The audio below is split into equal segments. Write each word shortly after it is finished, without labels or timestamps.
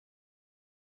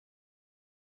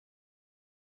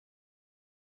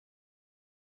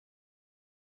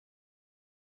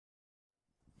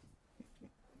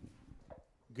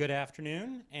Good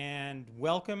afternoon and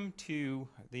welcome to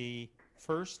the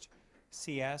first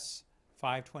CS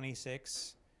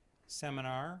 526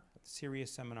 seminar,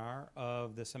 CERIAS seminar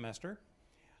of the semester.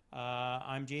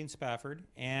 I'm Gene Spafford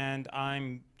and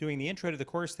I'm doing the intro to the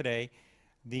course today.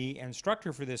 The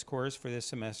instructor for this course for this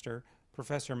semester,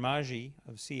 Professor Maggi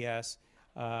of CS,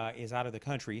 is out of the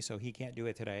country, so he can't do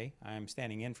it today. I'm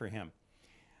standing in for him.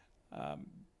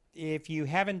 If you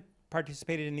haven't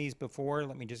participated in these before,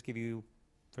 let me just give you,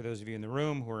 for those of you in the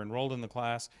room who are enrolled in the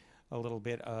class, a little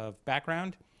bit of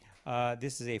background.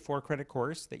 This is a 4-credit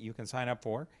course that you can sign up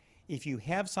for. If you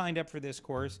have signed up for this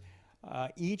course,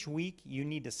 each week you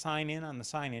need to sign in on the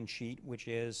sign-in sheet, which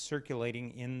is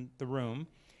circulating in the room,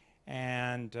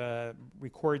 and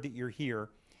record that you're here.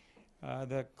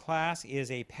 The class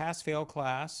is a pass-fail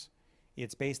class.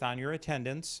 It's based on your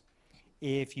attendance.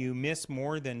 If you miss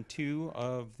more than 2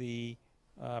 of the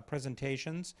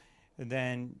presentations,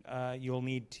 then you'll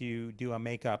need to do a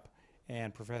makeup,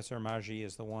 and Professor Maggi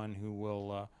is the one who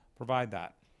will provide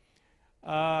that.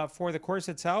 For the course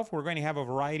itself, we're going to have a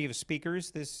variety of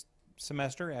speakers this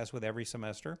semester, as with every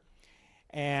semester,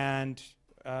 and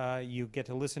you get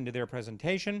to listen to their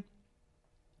presentation.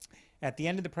 At the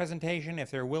end of the presentation, if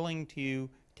they're willing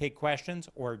to take questions,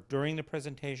 or during the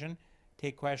presentation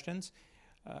take questions,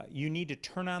 you need to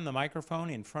turn on the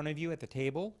microphone in front of you at the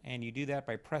table, and you do that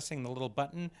by pressing the little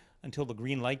button until the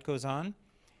green light goes on.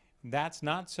 That's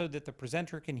not so that the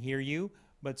presenter can hear you,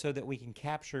 but so that we can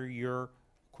capture your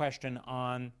question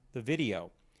on the video.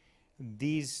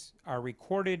 These are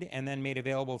recorded and then made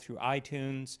available through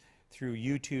iTunes, through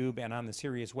YouTube, and on the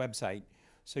CERIAS website,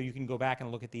 so you can go back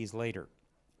and look at these later,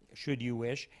 should you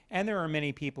wish. And there are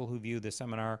many people who view the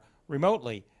seminar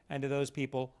remotely, and to those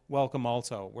people, welcome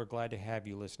also. We're glad to have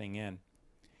you listening in.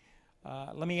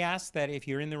 Let me ask that if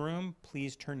you're in the room,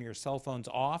 please turn your cell phones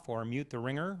off or mute the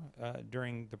ringer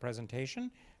during the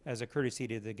presentation as a courtesy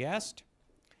to the guest.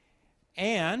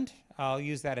 And I'll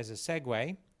use that as a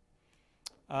segue.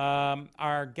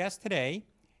 Our guest today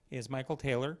is Michael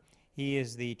Taylor. He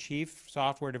is the Chief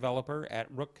Software Developer at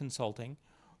Rook Consulting.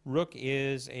 Rook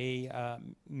is a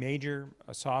major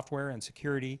software and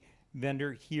security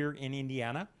vendor here in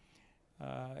Indiana,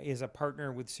 is a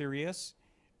partner with CERIAS,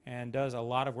 and does a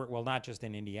lot of work, well, not just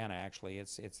in Indiana, actually.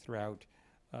 It's throughout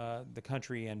the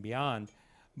country and beyond.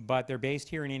 But they're based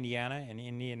here in Indiana, in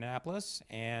Indianapolis,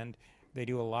 and they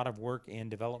do a lot of work in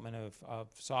development of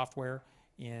software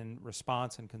in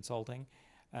response and consulting.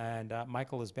 And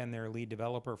Michael has been their lead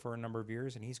developer for a number of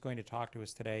years, and he's going to talk to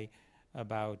us today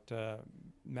about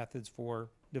methods for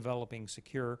developing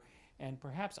secure and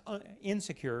perhaps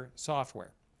insecure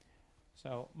software.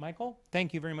 So, Michael,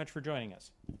 thank you very much for joining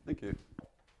us. Thank you.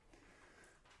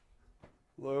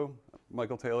 Hello,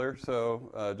 Michael Taylor.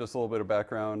 So just a little bit of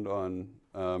background on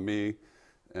me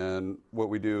and what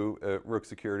we do at Rook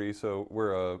Security. So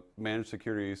we're a managed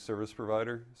security service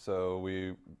provider. So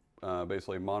we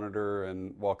basically monitor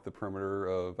and walk the perimeter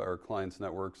of our clients'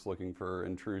 networks looking for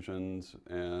intrusions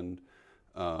and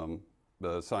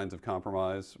the signs of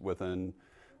compromise within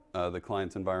the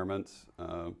client's environments.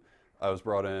 I was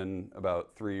brought in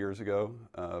about 3 years ago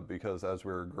because as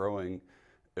we were growing,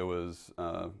 it was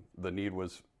the need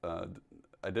was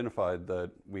identified that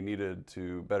we needed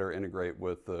to better integrate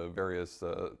with the various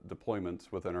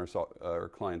deployments within our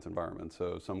clients' environment.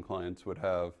 So some clients would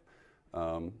have,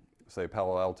 say,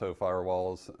 Palo Alto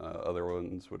firewalls, other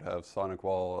ones would have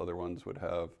SonicWall, other ones would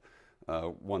have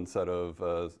one set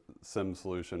of SIM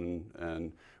solution,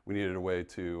 and we needed a way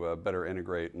to better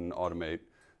integrate and automate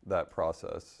that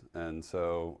process. And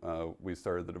so we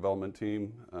started the development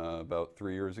team about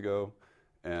 3 years ago,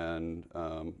 and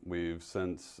we've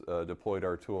since deployed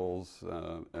our tools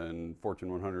in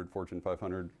Fortune 100, Fortune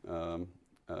 500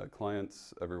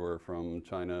 clients everywhere from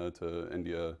China to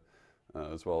India,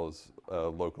 as well as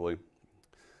locally.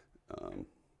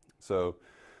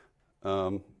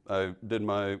 I did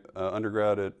my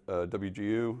undergrad at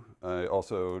WGU. I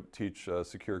also teach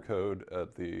secure code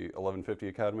at the 1150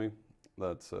 Academy.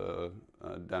 That's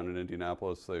down in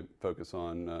Indianapolis. They focus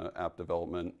on app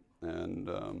development and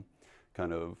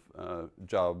kind of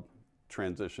job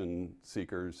transition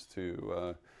seekers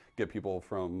to get people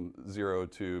from zero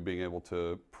to being able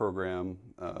to program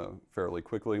fairly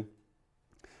quickly.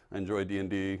 I enjoy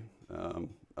D&D,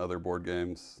 other board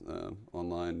games,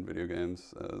 online video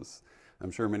games, as I'm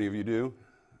sure many of you do.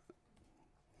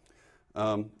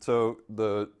 So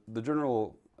the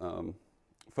general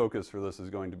focus for this is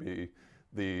going to be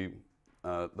the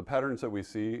patterns that we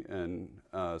see in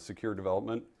secure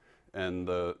development and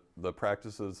the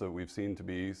practices that we've seen to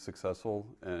be successful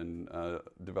in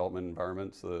development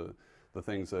environments, the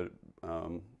things that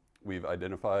we've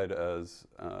identified as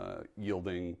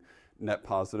yielding net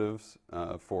positives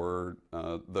for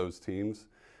those teams,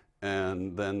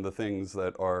 and then the things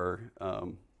that are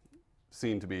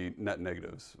seen to be net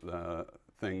negatives,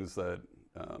 things that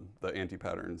the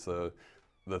anti-patterns,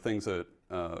 the things that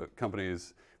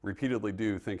companies repeatedly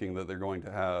do thinking that they're going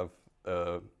to have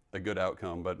a good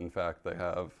outcome, but in fact they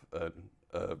have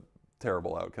a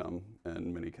terrible outcome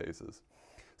in many cases.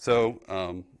 So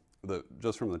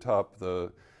just from the top,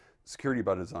 the security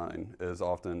by design is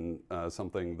often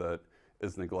something that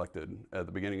is neglected at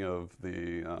the beginning of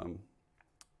the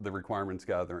requirements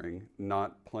gathering,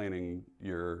 not planning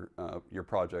your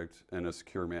project in a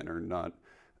secure manner, not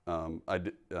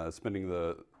spending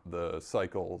the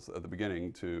cycles at the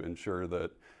beginning to ensure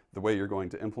that the way you're going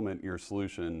to implement your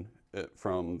solution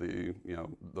from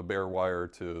the bare wire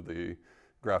to the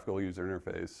graphical user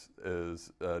interface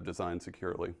is designed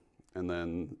securely. And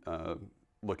then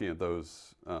looking at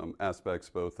those aspects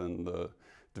both in the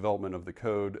development of the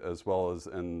code as well as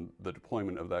in the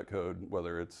deployment of that code,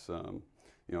 whether it's on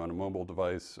a mobile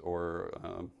device or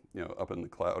up in the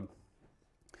cloud.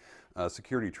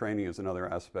 Security training is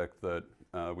another aspect that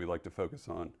we like to focus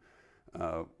on.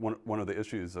 One of the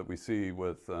issues that we see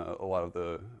with a lot of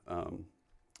the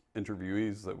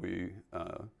interviewees that we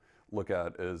look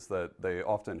at is that they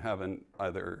often haven't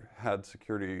either had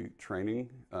security training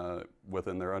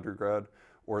within their undergrad,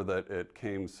 or that it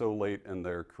came so late in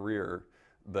their career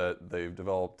that they've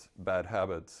developed bad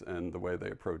habits in the way they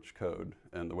approach code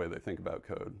and the way they think about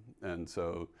code. And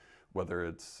so whether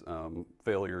it's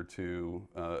failure to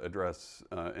address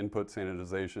input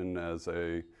sanitization as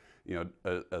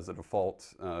a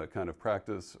default kind of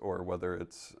practice, or whether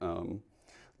it's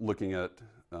looking at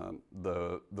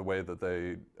the way that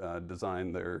they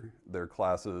design their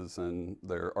classes and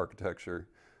their architecture,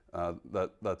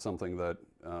 that's something that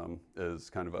is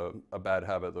kind of a bad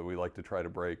habit that we like to try to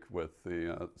break with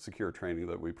the secure training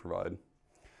that we provide.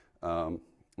 And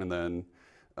then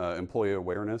employee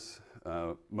awareness.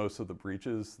 Most of the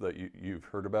breaches that you've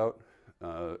heard about,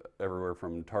 everywhere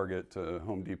from Target to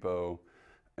Home Depot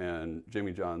and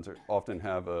Jimmy John's, often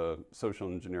have a social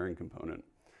engineering component.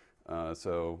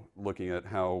 So looking at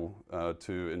how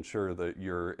to ensure that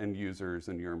your end users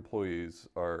and your employees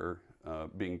are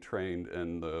being trained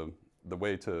in the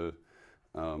way to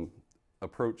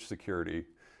approach security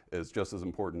is just as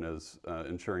important as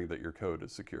ensuring that your code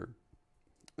is secure.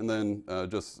 And then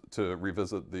just to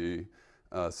revisit the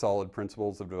solid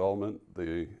principles of development,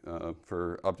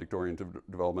 for object-oriented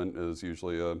development is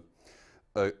usually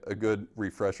a good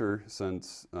refresher,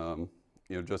 since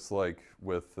just like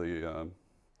with the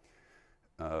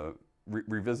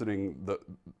revisiting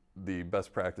the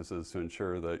best practices to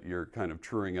ensure that you're kind of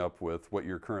truing up with what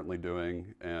you're currently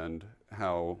doing and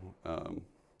how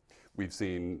we've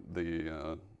seen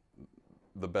the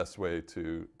best way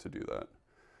to do that.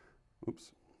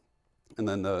 Oops. And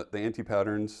then the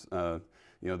anti-patterns,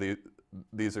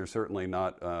 these are certainly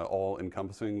not all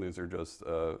encompassing. These are just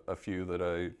a few that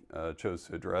I chose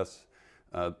to address.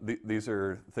 These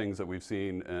are things that we've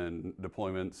seen in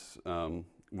deployments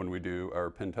when we do our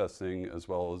pen testing, as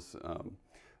well as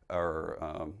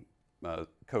our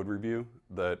code review,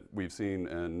 that we've seen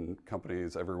in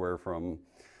companies everywhere from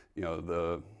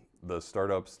the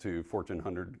startups to Fortune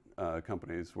 100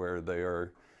 companies, where they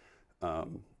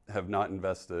have not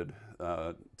invested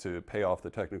to pay off the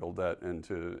technical debt and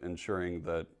to ensuring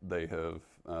that they have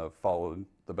followed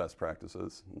the best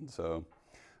practices. And so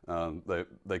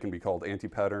they can be called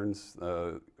anti-patterns.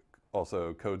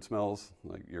 Also code smells,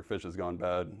 like your fish has gone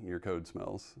bad, your code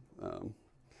smells.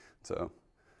 So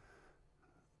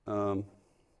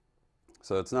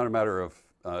it's not a matter of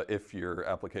if your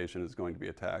application is going to be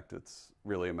attacked, it's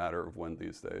really a matter of when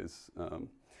these days.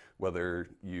 Whether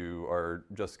you are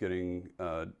just getting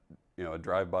a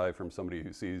drive-by from somebody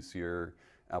who sees your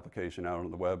application out on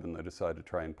the web and they decide to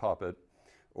try and pop it,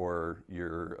 or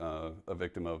you're a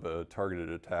victim of a targeted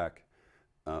attack,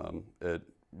 it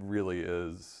really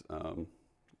is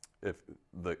if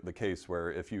the case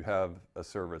where if you have a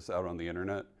service out on the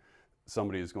internet,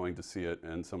 somebody is going to see it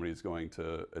and somebody is going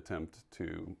to attempt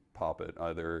to pop it,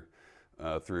 either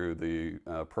through the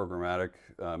programmatic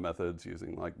methods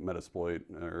using like Metasploit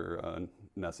or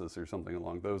Nessus or something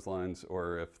along those lines,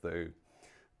 or if they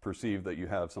perceive that you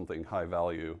have something high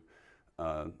value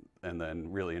and then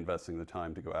really investing the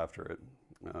time to go after it.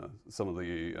 Some of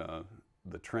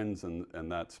the trends in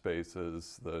that space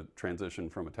is the transition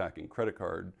from attacking credit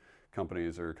card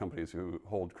companies or companies who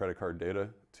hold credit card data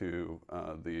to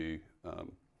the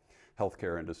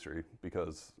healthcare industry,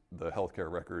 because the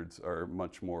healthcare records are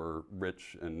much more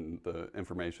rich in the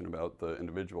information about the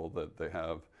individual that they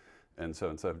have, And so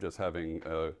instead of just having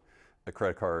a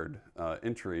credit card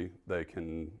entry, they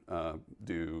can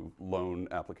do loan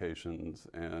applications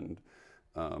and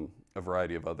a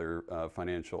variety of other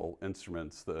financial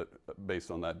instruments that,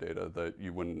 based on that data, that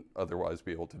you wouldn't otherwise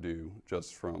be able to do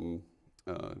just from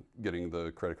getting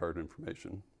the credit card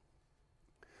information.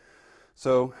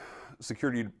 So,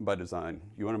 security by design.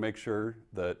 You want to make sure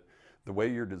that the way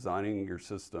you're designing your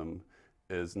system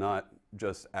is not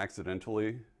just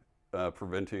accidentally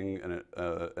preventing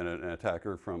an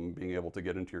attacker from being able to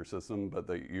get into your system, but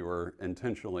that you are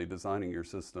intentionally designing your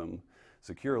system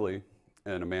securely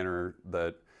in a manner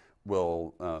that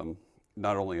will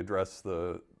not only address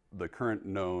the current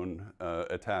known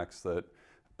attacks that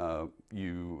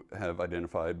you have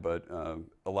identified, but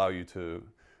allow you to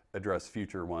address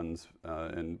future ones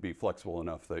and be flexible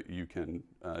enough that you can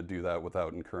do that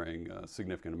without incurring a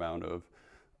significant amount of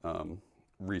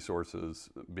resources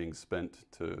being spent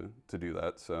to do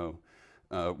that. So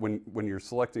when you're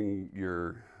selecting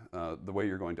your the way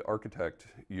you're going to architect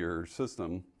your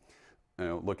system,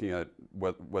 looking at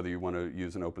whether you want to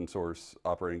use an open source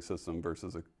operating system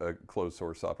versus a closed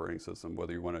source operating system,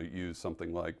 whether you want to use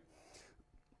something like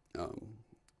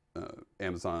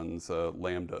Amazon's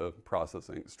Lambda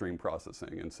processing, stream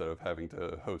processing, instead of having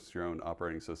to host your own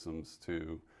operating systems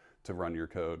to run your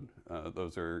code.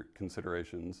 Those are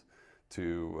considerations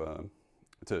to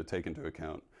take into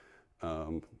account.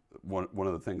 One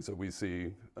of the things that we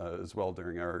see as well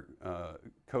during our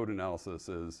code analysis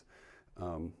is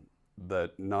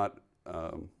that not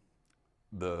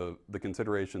the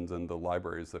considerations and the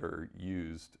libraries that are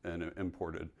used and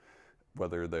imported,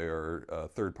 whether they are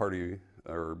third party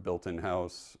or built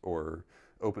in-house or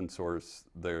open source,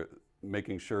 they're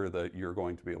making sure that you're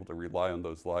going to be able to rely on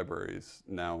those libraries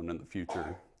now and in the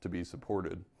future to be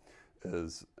supported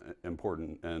is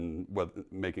important, and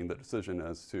making the decision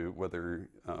as to whether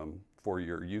for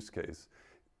your use case,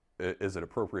 is it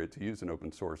appropriate to use an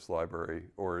open source library,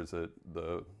 or is it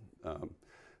the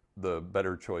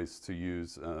better choice to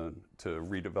use to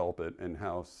redevelop it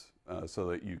in-house so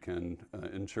that you can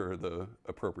ensure the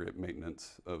appropriate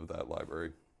maintenance of that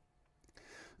library.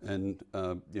 And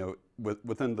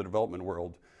within the development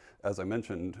world, as I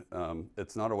mentioned,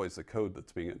 it's not always the code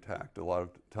that's being attacked. A lot of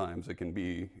times it can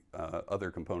be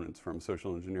other components, from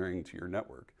social engineering to your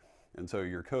network. And so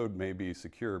your code may be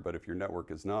secure, but if your network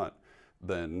is not,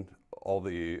 then all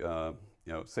the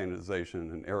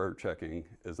sanitization and error checking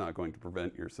is not going to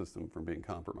prevent your system from being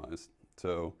compromised.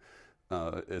 So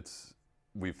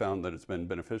we found that it's been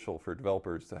beneficial for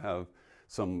developers to have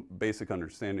some basic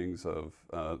understandings of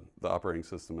the operating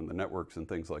system and the networks and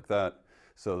things like that,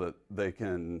 so that they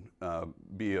can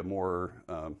be a more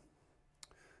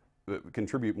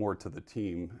contribute more to the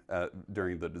team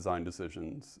during the design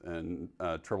decisions, and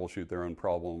troubleshoot their own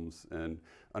problems and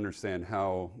understand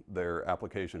how their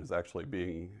application is actually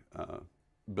being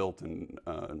built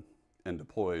and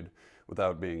deployed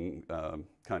without being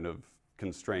kind of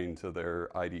constrained to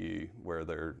their IDE, where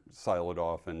they're siloed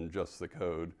off in just the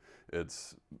code.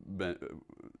 It's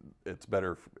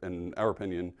better, in our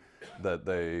opinion, that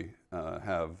they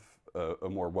have a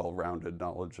more well-rounded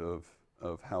knowledge of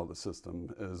how the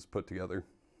system is put together.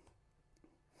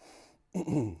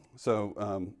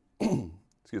 So,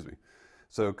 excuse me.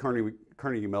 So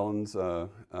Carnegie Mellon's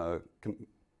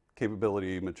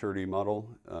capability maturity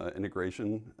model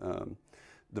integration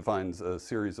defines a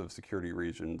series of security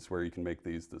regions where you can make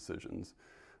these decisions.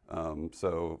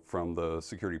 So from the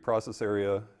security process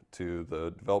area to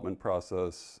the development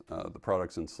process, the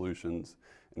products and solutions,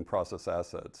 and process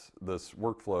assets, this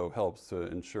workflow helps to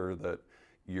ensure that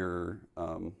you're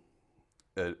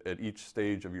at each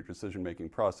stage of your decision-making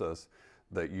process,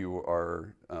 that you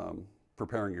are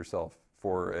preparing yourself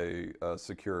for a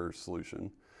secure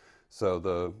solution.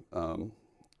 So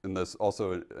and this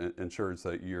also ensures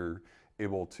that you're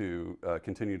able to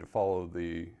continue to follow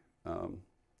the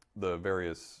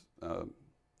various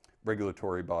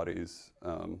regulatory bodies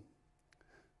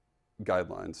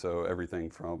guidelines. So everything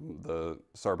from the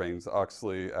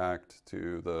Sarbanes-Oxley Act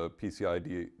to the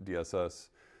PCI DSS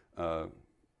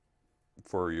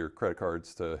for your credit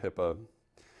cards to HIPAA,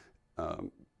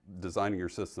 designing your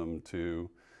system to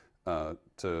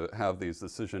have these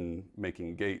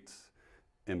decision-making gates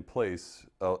in place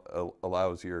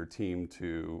allows your team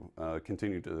to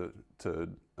continue to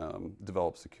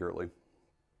develop securely.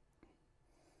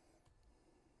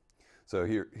 So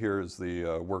here's the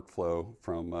workflow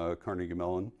from Carnegie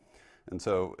Mellon. And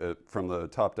so from the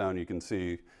top down, you can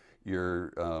see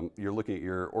you're looking at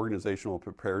your organizational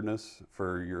preparedness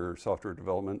for your software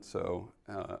development. So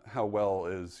how well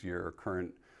is your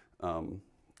current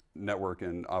network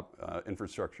and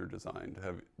infrastructure designed?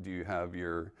 Do you have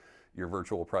your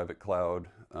virtual private cloud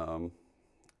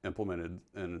implemented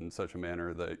in such a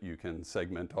manner that you can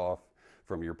segment off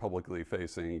from your publicly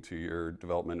facing to your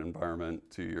development environment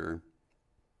to your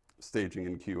staging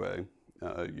and QA,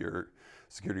 your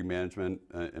security management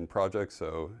and projects?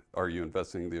 So are you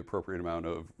investing the appropriate amount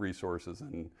of resources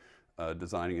in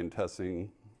designing and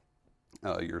testing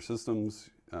your systems,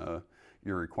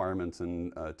 your requirements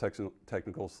and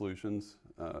technical solutions,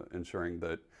 ensuring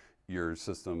that your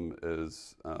system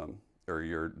is, or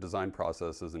your design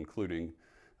process is including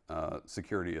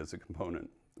security as a component.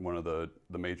 One of the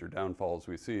major downfalls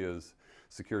we see is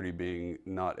security being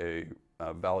not a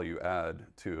value add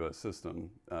to a system.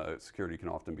 Security can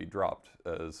often be dropped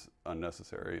as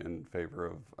unnecessary in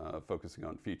favor of focusing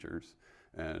on features.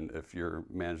 And if your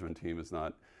management team is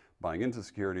not buying into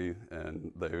security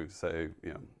and they say,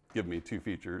 you know, give me 2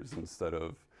 features instead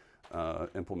of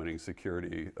implementing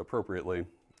security appropriately,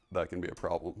 that can be a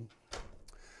problem.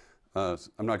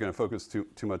 I'm not going to focus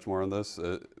too much more on this,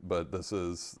 but this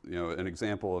is, you know, an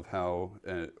example of how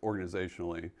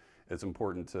organizationally it's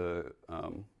important to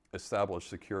establish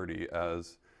security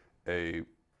as an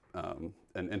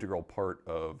integral part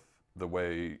of the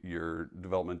way your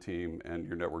development team and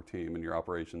your network team and your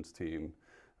operations team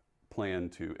plan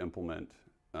to implement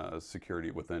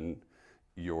security within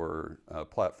your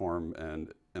platform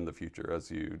and in the future as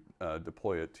you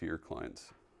deploy it to your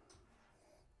clients.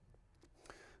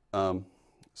 Some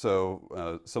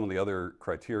of the other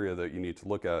criteria that you need to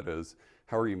look at is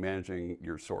how are you managing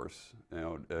your source? You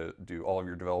know, do all of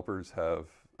your developers have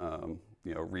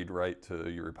you know, read-write to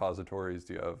your repositories?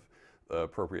 Do you have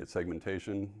appropriate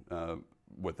segmentation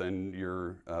within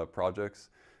your projects?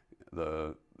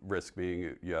 The risk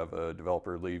being you have a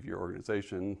developer leave your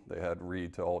organization, they had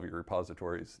read to all of your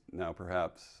repositories. Now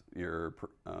perhaps your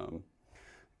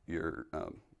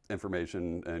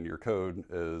information and your code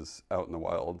is out in the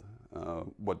wild.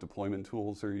 What deployment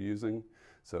tools are you using?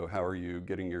 So how are you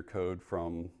getting your code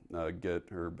from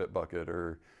Git or Bitbucket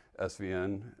or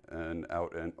SVN and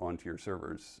out and onto your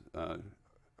servers?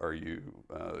 Are you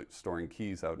storing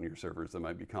keys out in your servers that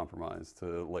might be compromised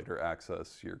to later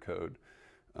access your code?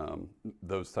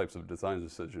 Those types of design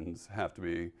decisions have to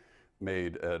be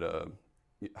made at a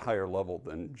higher level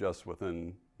than just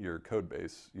within your code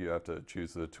base. You have to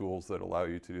choose the tools that allow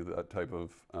you to do that type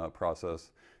of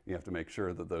process. You have to make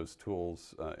sure that those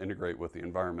tools integrate with the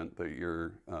environment that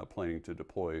you're planning to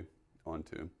deploy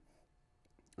onto.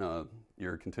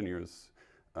 Your continuous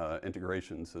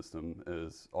integration system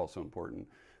is also important.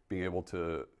 Being able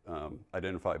to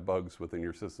identify bugs within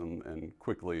your system and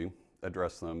quickly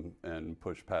address them and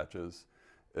push patches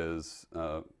is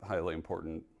highly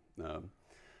important.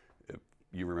 If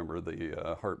you remember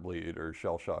the heartbleed or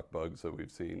shell shock bugs that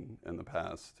we've seen in the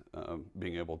past,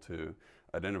 being able to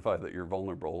identify that you're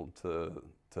vulnerable to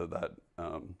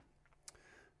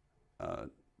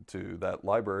that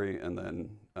library and then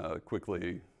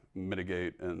quickly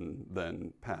mitigate and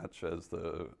then patch as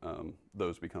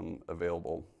those become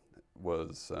available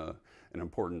was an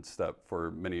important step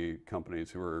for many companies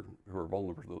who are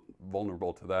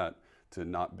vulnerable to that, to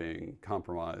not being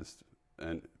compromised.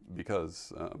 And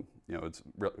because you know, it's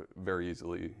very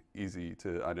easy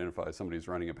to identify somebody's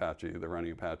running Apache, they're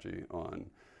running Apache on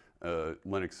a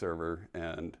Linux server,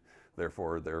 and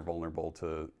therefore they're vulnerable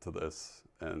to this,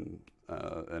 and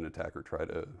an attacker try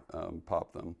to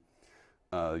pop them.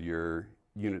 Your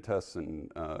unit tests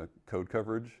and code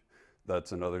coverage,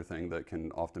 that's another thing that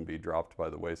can often be dropped by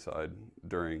the wayside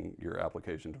during your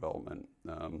application development.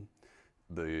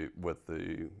 With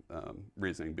the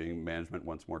reasoning being management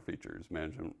wants more features.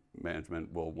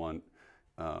 Management will want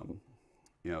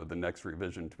you know, the next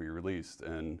revision to be released,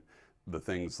 and the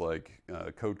things like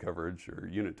code coverage or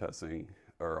unit testing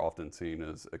are often seen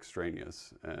as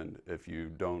extraneous. And if you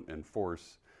don't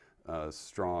enforce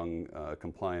strong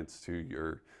compliance to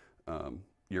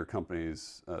your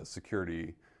company's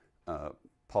security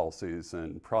policies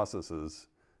and processes,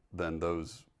 then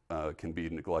those can be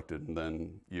neglected, and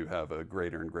then you have a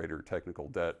greater and greater technical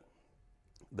debt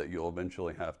that you'll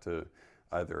eventually have to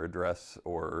either address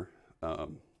or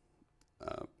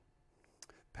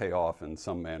pay off in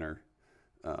some manner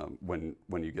when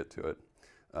you get to it.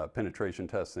 Penetration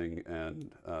testing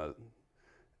and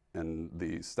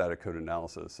the static code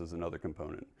analysis is another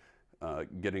component.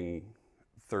 Getting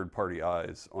third-party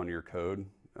eyes on your code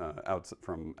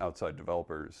from outside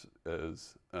developers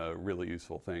is a really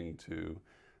useful thing to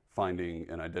finding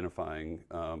and identifying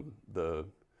the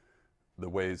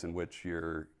ways in which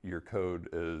your code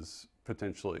is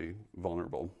potentially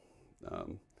vulnerable.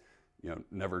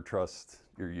 never trust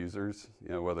your users,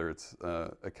 whether it's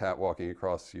a cat walking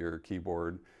across your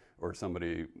keyboard or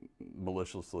somebody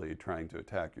maliciously trying to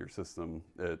attack your system.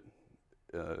 It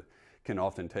can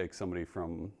often take somebody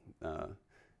from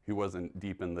who wasn't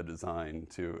deep in the design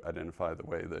to identify the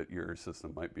way that your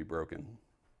system might be broken.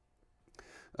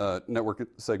 Network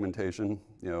segmentation,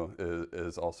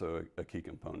 is also a key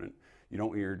component. You don't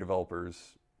want your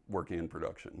developers working in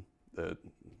production. It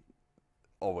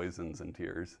always ends in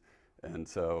tears. And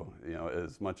so,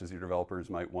 as much as your developers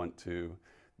might want to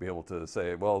be able to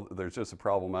say, well, there's just a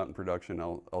problem out in production,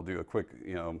 I'll do a quick,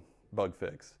 bug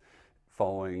fix.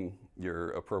 Following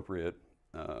your appropriate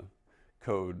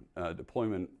code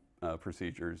deployment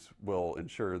procedures will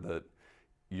ensure that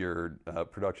your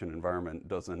production environment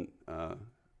doesn't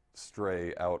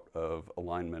stray out of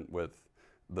alignment with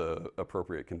the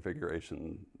appropriate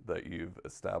configuration that you've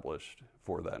established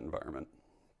for that environment.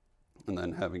 And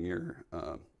then having your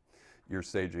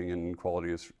staging and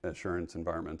quality assurance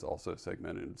environments also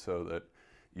segmented so that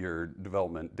your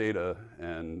development data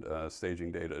and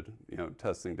staging data,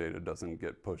 testing data doesn't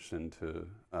get pushed into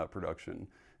production,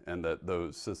 and that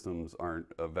those systems aren't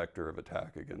a vector of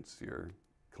attack against your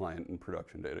client and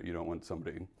production data. You don't want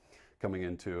somebody coming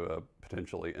into a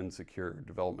potentially insecure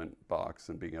development box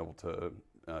and being able to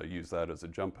use that as a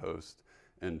jump host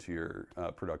into your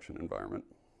production environment.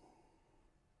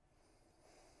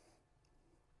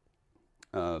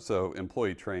 So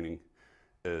employee training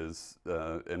is,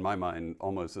 in my mind,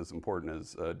 almost as important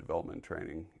as development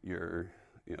training. Your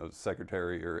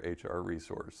secretary or HR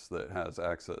resource that has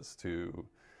access to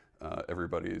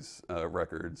everybody's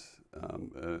records,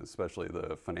 especially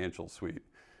the financial suite.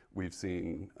 We've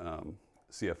seen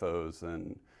CFOs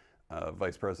and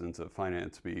vice presidents of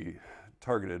finance be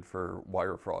targeted for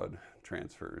wire fraud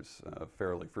transfers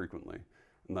fairly frequently.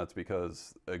 And that's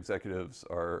because executives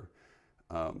are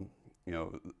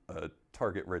a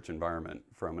target-rich environment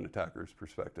from an attacker's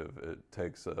perspective. It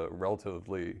takes a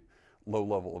relatively low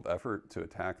level of effort to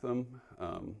attack them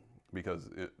because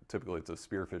typically it's a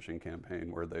spear phishing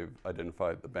campaign where they've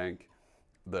identified the bank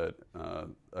that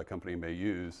a company may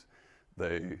use.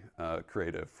 They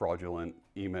create a fraudulent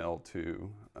email to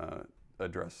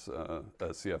address a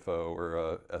CFO or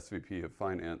a SVP of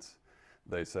finance.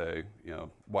 They say,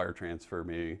 wire transfer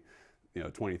me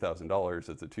 $20,000.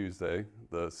 It's a Tuesday.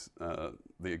 The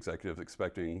executive's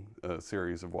expecting a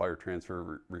series of wire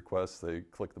transfer requests. They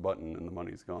click the button and the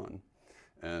money's gone.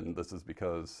 And this is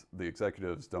because the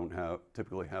executives don't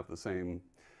typically have the same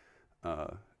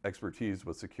expertise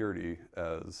with security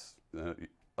as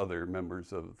other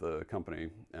members of the company,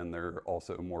 and they're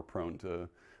also more prone to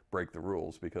break the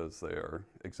rules because they are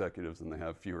executives and they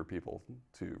have fewer people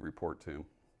to report to.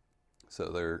 So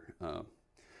they're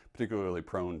particularly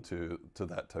prone to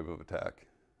that type of attack.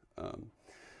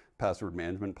 Password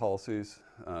management policies,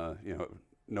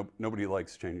 nobody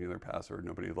likes changing their password.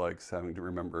 Nobody likes having to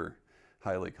remember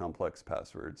highly complex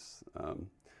passwords.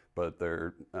 But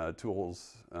there are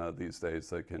tools these days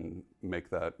that can make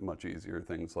that much easier.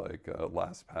 Things like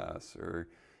LastPass or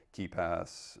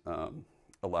KeePass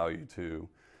allow you to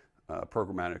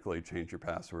programmatically change your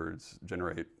passwords,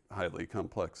 generate highly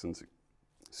complex and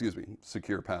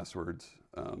secure passwords,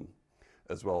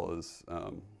 as well as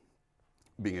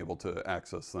being able to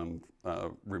access them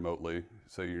remotely,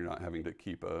 so you're not having to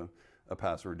keep a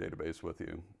password database with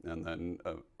you. And then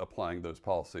applying those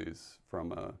policies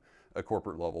from a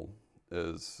corporate level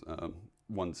is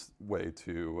one way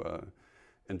to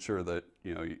ensure that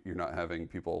you're not having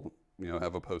people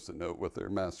have a post-it note with their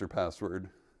master password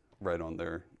right on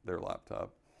their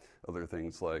laptop. Other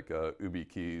things like ubi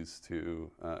keys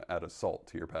to add a salt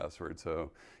to your password.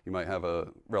 So you might have a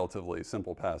relatively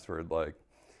simple password like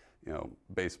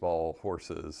baseball,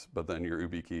 horses, but then your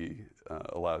ubi key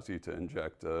allows you to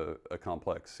inject a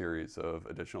complex series of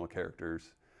additional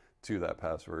characters to that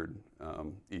password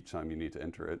each time you need to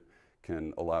enter it.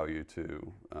 Can allow you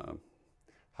to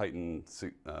heighten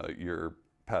your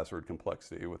password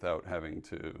complexity without having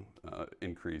to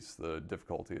increase the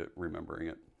difficulty at remembering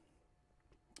it.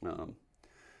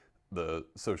 The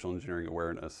social engineering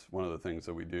awareness, one of the things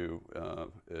that we do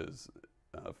is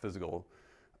physical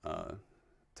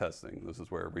testing. This is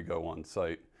where we go on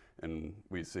site and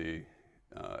we see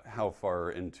how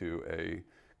far into a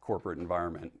corporate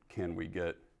environment can we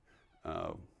get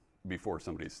before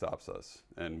somebody stops us,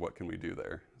 and what can we do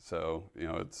there. So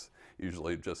it's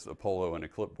usually just a polo and a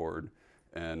clipboard,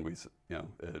 and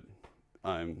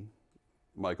I'm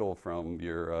Michael from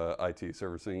your IT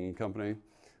servicing company.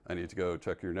 I need to go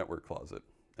check your network closet.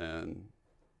 And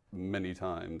many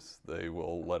times they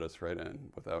will let us right in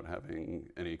without having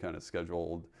any kind of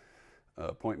scheduled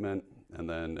appointment, and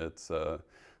then it's, oh,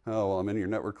 well, I'm in your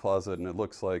network closet, and it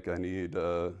looks like I need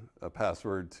a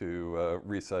password to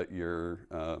reset your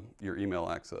email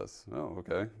access. Oh,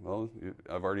 okay. Well,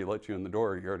 I've already let you in the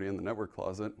door. You're already in the network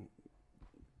closet.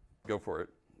 Go for it.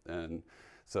 And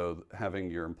so having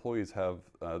your employees have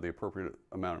the appropriate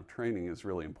amount of training is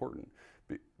really important.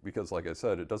 Because like I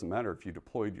said, it doesn't matter if you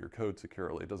deployed your code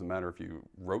securely. It doesn't matter if you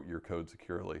wrote your code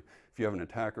securely. If you have an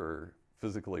attacker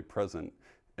physically present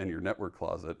in your network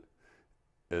closet,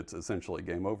 it's essentially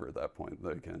game over at that point.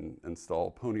 They can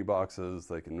install pony boxes,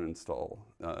 they can install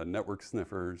network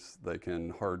sniffers, they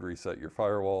can hard reset your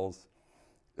firewalls.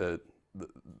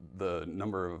 The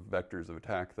number of vectors of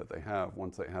attack that they have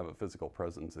once they have a physical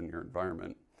presence in your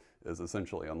environment is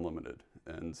essentially unlimited.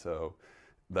 And so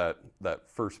that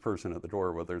first person at the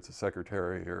door, whether it's a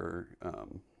secretary or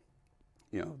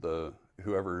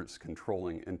whoever's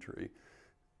controlling entry,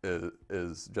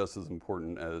 is just as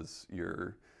important as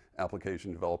your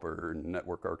application developer and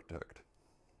network architect.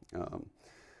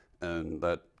 And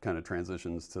that kind of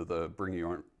transitions to the bring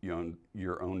your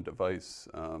own device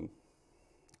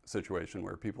situation,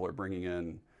 where people are bringing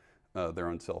in their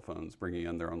own cell phones, bringing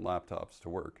in their own laptops to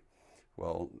work.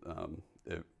 Well,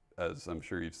 as I'm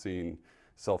sure you've seen,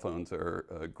 cell phones are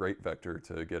a great vector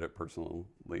to get at personally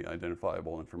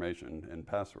identifiable information and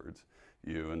passwords.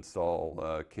 You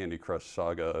install Candy Crush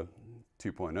Saga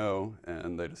 2.0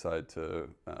 and they decide to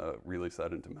release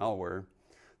that into malware.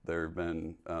 There have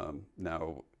been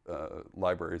now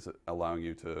libraries allowing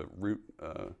you to root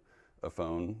a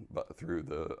phone through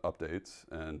the updates,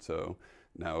 and so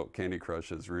now Candy Crush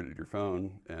has rooted your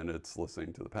phone and it's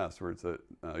listening to the passwords that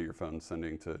your phone's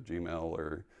sending to Gmail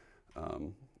or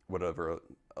whatever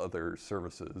other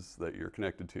services that you're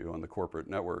connected to on the corporate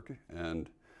network, and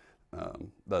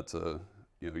that's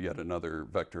yet another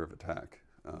vector of attack.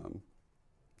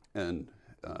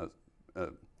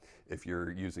 If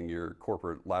you're using your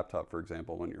corporate laptop, for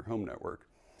example, on your home network,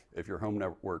 if your home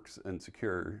network's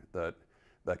insecure, that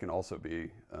can also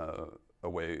be a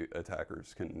way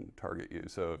attackers can target you.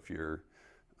 So if you're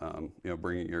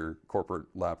bringing your corporate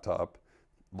laptop,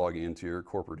 logging into your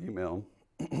corporate email,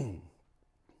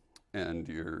 and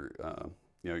you're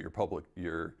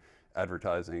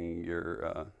advertising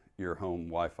your home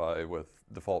Wi-Fi with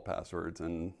default passwords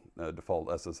and default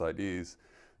SSIDs,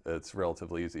 it's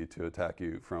relatively easy to attack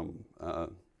you from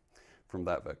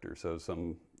that vector. So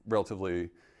some relatively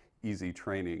easy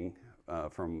training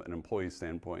from an employee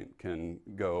standpoint can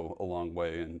go a long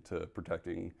way into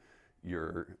protecting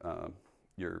your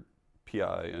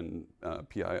PI and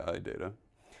PII data.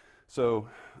 So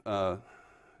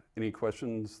any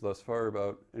questions thus far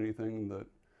about anything that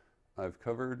I've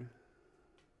covered?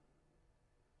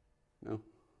 No?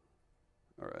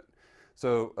 All right.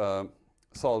 So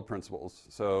solid principles.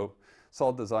 So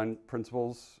solid design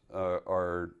principles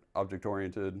are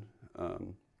object-oriented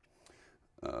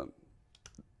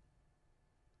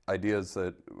ideas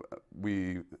that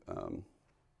we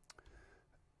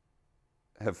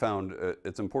have found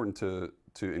it's important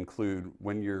to include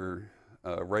when you're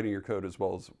writing your code as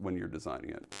well as when you're designing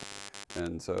it.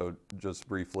 And so just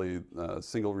briefly,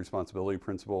 single responsibility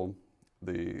principle,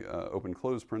 the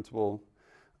open-close principle,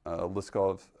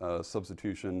 Liskov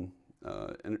substitution,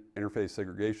 interface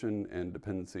segregation, and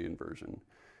dependency inversion.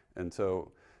 And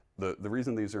so the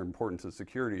reason these are important to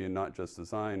security and not just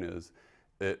design is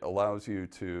it allows you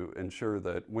to ensure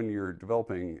that when you're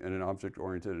developing in an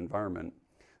object-oriented environment,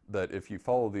 that if you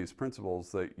follow these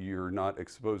principles, that you're not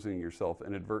exposing yourself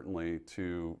inadvertently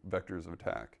to vectors of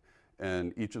attack.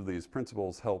 And each of these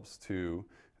principles helps to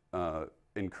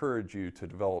encourage you to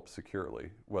develop securely,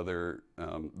 whether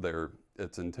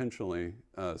it's intentionally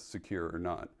secure or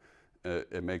not.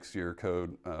 It makes your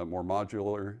code more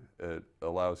modular. It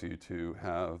allows you to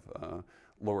have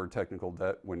lower technical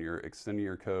debt when you're extending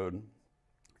your code.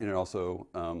 And it also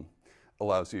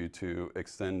allows you to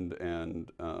extend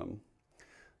and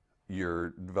your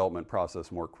development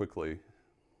process more quickly.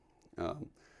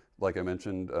 Like I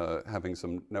mentioned, having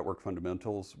some network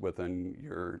fundamentals within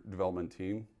your development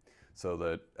team, so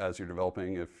that as you're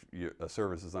developing, if a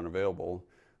service is unavailable,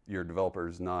 your developer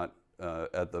is not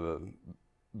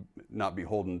not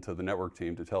beholden to the network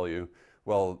team to tell you,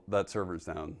 well, that server's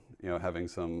down. Having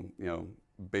some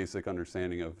basic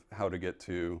understanding of how to get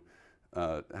to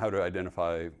how to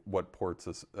identify what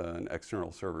ports an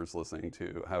external server is listening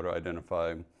to, how to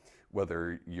identify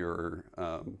whether your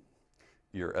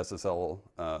SSL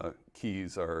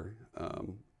keys are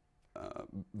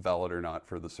valid or not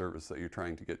for the service that you're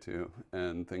trying to get to,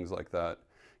 and things like that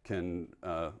can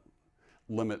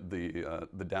limit the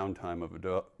downtime of a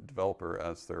developer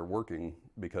as they're working,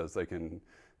 because they can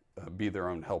be their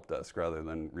own help desk rather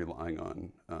than relying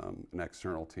on an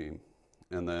external team.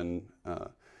 And then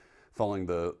following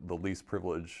the least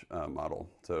privilege model.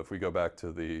 So if we go back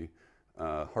to the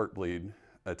Heartbleed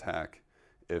attack,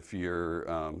 if your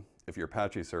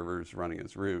Apache server is running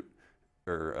as root,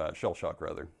 or shell shock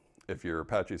rather, if your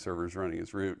Apache server is running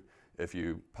as root, if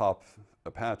you pop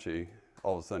Apache,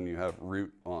 all of a sudden you have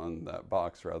root on that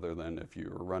box rather than if you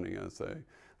were running as a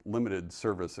limited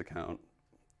service account,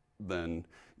 then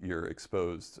you're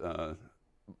exposed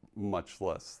much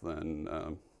less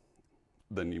than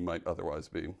you might otherwise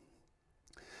be.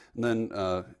 And then,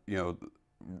 you know,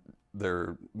 there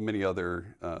are many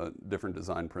other different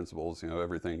design principles, you know,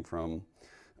 everything from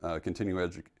continuing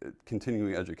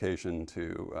education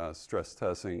to stress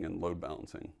testing and load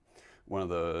balancing. One of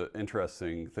the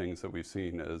interesting things that we've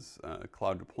seen as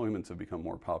cloud deployments have become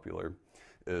more popular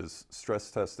is stress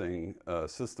testing a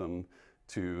system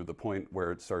to the point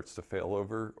where it starts to fail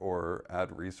over or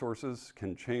add resources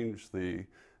can change the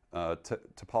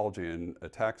topology and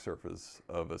attack surface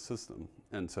of a system.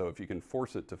 And so if you can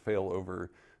force it to fail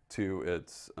over to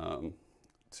its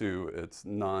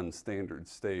non-standard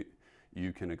state,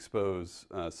 you can expose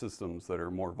systems that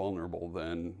are more vulnerable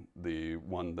than the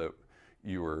one that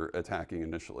you were attacking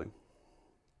initially.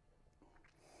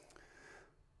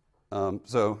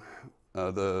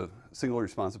 The single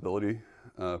responsibility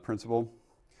principle,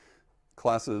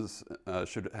 classes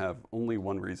should have only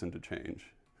one reason to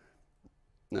change.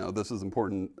 Now, this is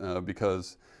important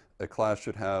because a class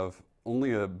should have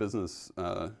only a business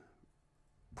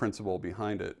principle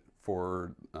behind it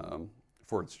for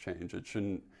its change. It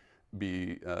shouldn't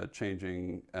be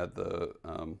changing at the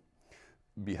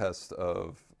behest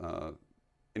of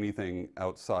anything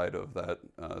outside of that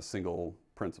single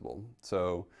principle.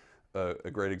 So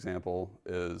a great example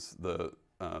is the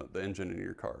engine in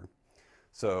your car.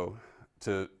 So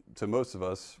to most of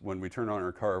us, when we turn on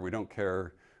our car, we don't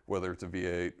care whether it's a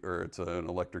V8 or it's an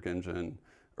electric engine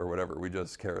or whatever. We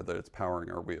just care that it's powering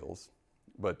our wheels.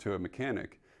 But to a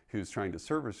mechanic who's trying to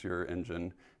service your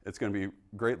engine, it's going to be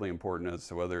greatly important as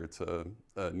to whether it's a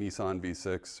Nissan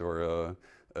V6 or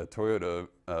a Toyota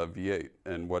V8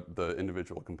 and what the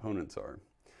individual components are.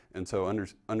 And so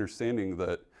understanding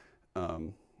that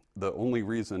the only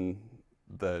reason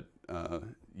that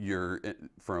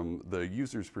from the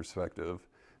user's perspective,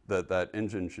 that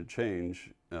engine should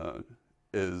change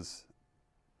is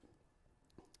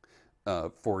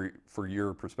for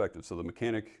your perspective. So the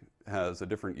mechanic has a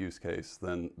different use case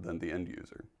than the end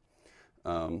user.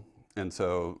 And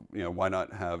so, you know, why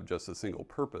not have just a single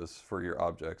purpose for your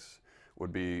objects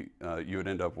would be, you would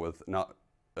end up with not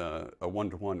a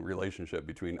one-to-one relationship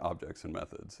between objects and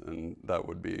methods. And that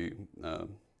would be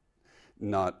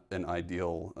not an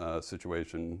ideal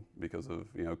situation because of,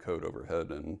 you know, code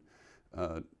overhead and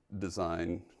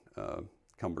design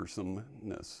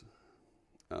cumbersomeness.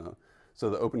 So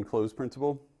the open-close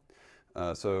principle.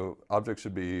 So objects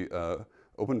should be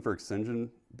open for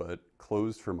extension, but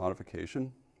closed for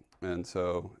modification. And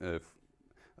so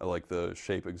I like the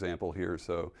shape example here.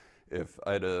 So if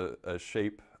I had a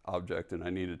shape object and I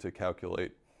needed to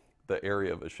calculate the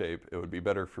area of a shape, it would be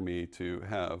better for me to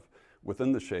have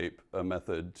within the shape a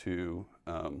method to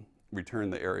return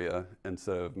the area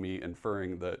instead of me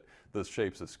inferring that this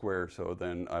shape's a square, so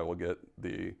then I will get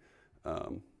the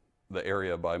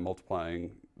area by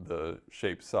multiplying the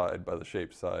shape side by the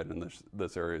shape side, and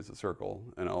this area is a circle,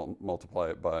 and I'll multiply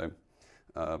it by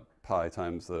pi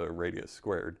times the radius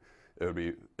squared.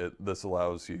 This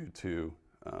allows you to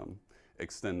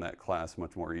extend that class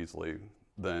much more easily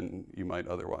than you might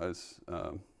otherwise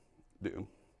do.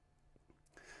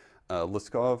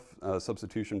 Liskov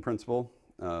substitution principle.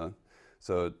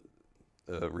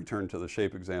 Return to the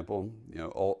shape example. You know,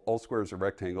 all squares are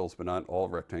rectangles, but not all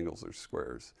rectangles are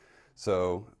squares.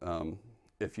 So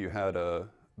if you had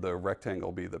the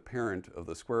rectangle be the parent of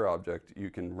the square object, you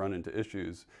can run into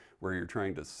issues where you're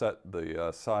trying to set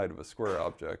the side of a square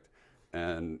object,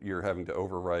 and you're having to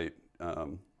overwrite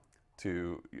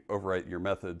your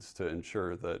methods to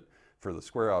ensure that for the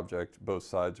square object, both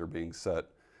sides are being set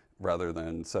rather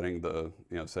than setting the,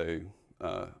 you know, say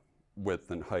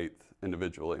width and height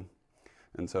individually.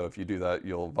 And so if you do that,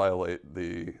 you'll violate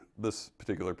this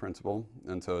particular principle.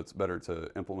 And so it's better to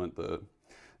implement the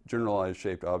generalized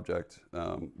shaped object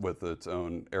with its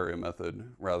own area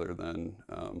method rather than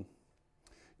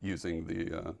using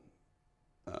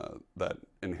that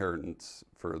inheritance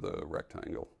for the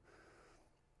rectangle.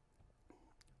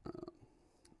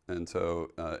 And so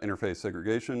interface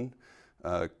segregation.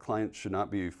 Clients should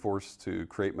not be forced to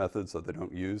create methods that they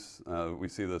don't use. We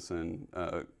see this in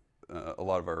a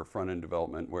lot of our front-end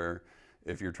development where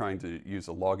if you're trying to use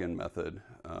a login method,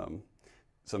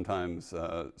 sometimes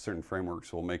certain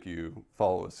frameworks will make you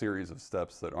follow a series of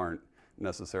steps that aren't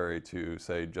necessary to,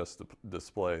 say, just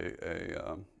display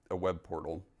a web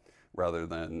portal, rather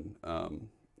than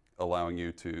allowing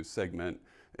you to segment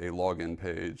a login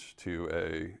page to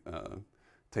a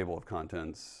table of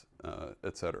contents,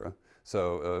 etc.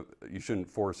 So you shouldn't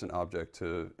force an object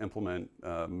to implement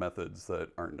methods that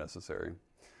aren't necessary.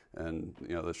 And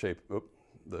the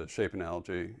shape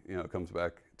analogy comes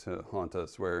back to haunt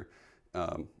us, where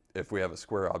if we have a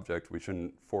square object, we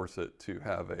shouldn't force it to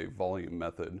have a volume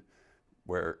method,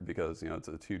 because it's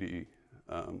a 2D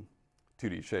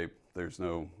shape. There's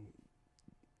no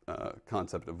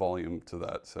concept of volume to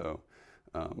that. So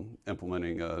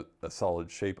implementing a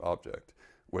solid shape object,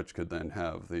 which could then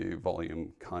have the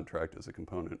volume contract as a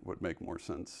component, would make more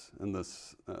sense in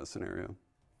this scenario.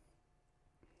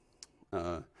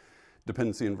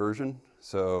 Dependency inversion.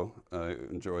 So I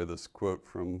enjoy this quote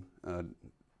from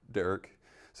Derek.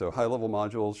 So high-level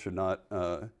modules should not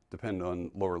depend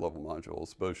on lower-level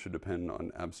modules. Both should depend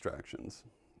on abstractions.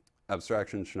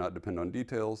 Abstractions should not depend on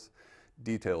details.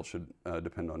 Details should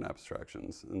depend on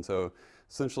abstractions. And so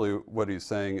essentially what he's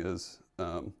saying is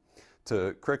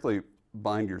to correctly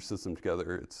bind your system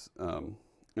together, it's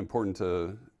important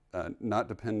to not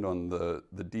depend on the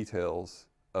details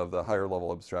of the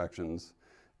higher-level abstractions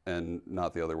and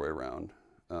not the other way around.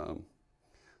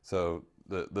 So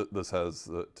this has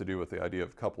to do with the idea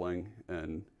of coupling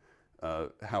and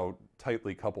how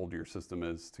tightly coupled your system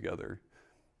is together.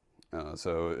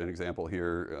 So an example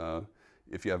here,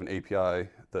 if you have an API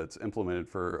that's implemented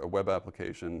for a web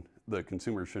application, the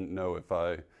consumer shouldn't know if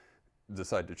I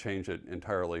decide to change it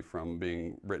entirely from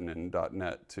being written in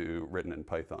 .NET to written in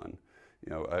Python.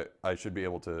 I should be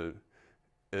able to,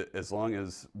 as long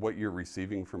as what you're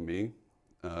receiving from me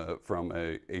from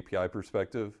a API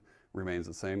perspective remains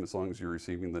the same, as long as you're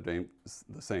receiving the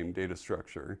same data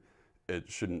structure, it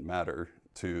shouldn't matter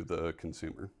to the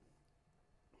consumer.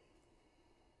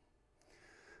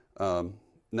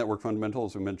 Network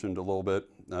fundamentals we mentioned a little bit,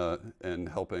 in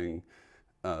helping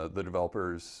the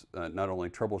developers not only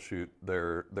troubleshoot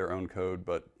their own code,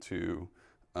 but to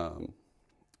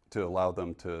allow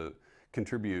them to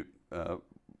contribute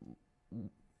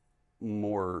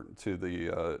more to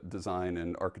the design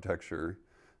and architecture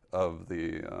of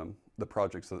the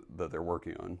projects that they're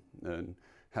working on, and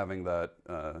having that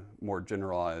more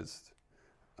generalized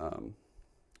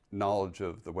knowledge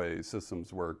of the way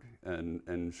systems work, and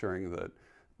ensuring that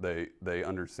they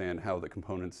understand how the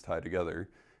components tie together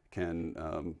can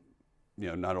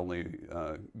not only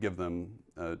give them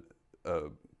a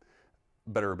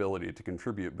better ability to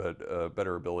contribute, but a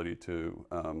better ability to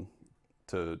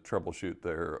troubleshoot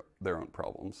their own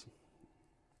problems.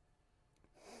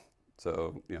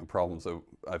 So problems that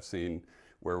I've seen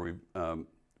where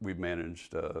we've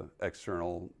managed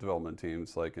external development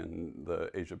teams, like in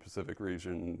the Asia Pacific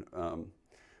region,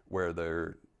 where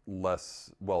they're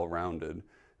less well-rounded.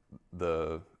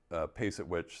 The pace at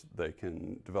which they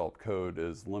can develop code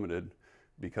is limited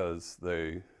because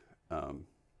they don't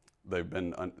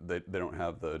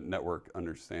have the network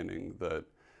understanding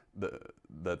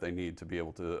that they need to be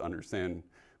able to understand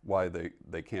why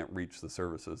they can't reach the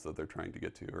services that they're trying to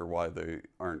get to, or why they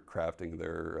aren't crafting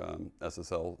their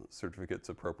SSL certificates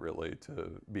appropriately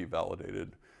to be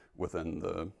validated within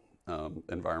the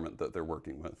environment that they're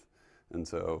working with. And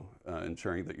so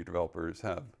ensuring that your developers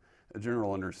have a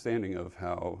general understanding of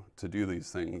how to do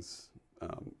these things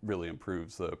really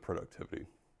improves the productivity.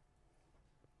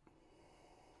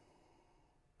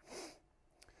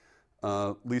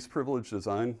 Least privilege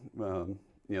design.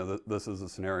 This is a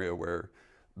scenario where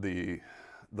the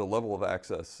level of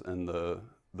access and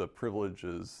the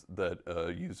privileges that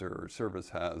a user or service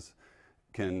has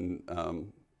can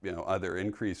either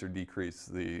increase or decrease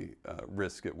the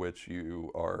risk at which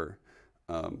you are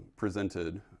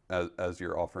presented as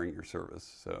you're offering your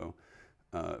service. So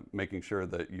making sure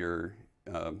that you're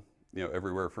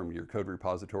everywhere from your code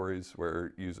repositories,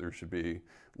 where users should be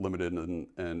limited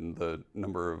in the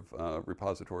number of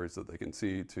repositories that they can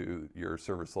see, to your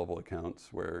service level accounts,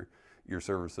 where your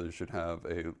services should have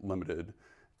a limited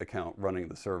account running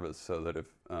the service, so that if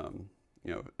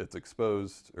it's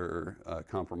exposed or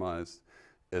compromised,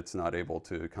 it's not able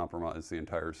to compromise the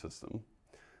entire system.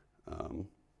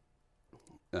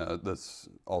 This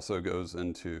also goes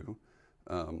into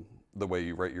the way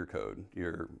you write your code.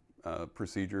 Your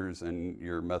procedures and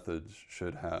your methods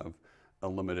should have a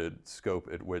limited scope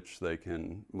at which they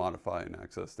can modify and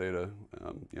access data.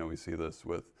 We see this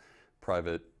with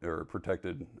private or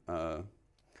protected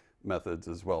methods,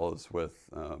 as well as with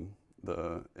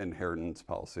the inheritance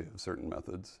policy of certain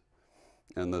methods.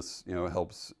 and this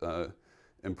helps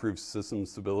improve system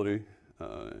stability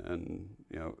and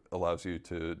allows you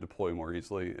to deploy more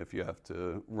easily. If you have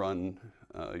to run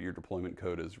your deployment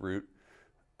code as root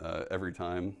every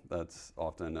time, that's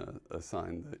often a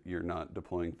sign that you're not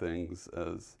deploying things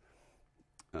as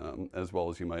well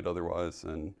as you might otherwise,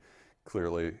 and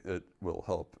clearly it will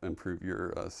help improve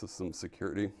your system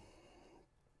security.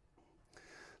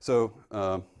 So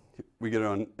we get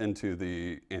on into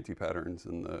the anti-patterns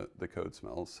and the code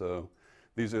smells. So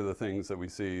these are the things that we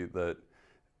see that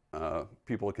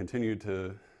people continue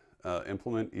to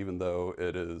implement, even though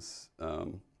it is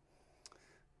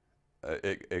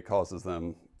it causes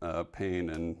them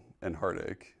pain and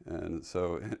heartache. And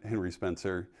so Henry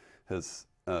Spencer has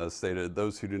stated,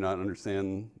 "Those who do not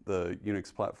understand the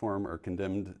Unix platform are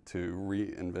condemned to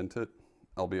reinvent it,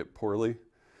 albeit poorly."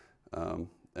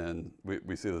 And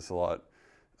we see this a lot.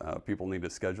 People need a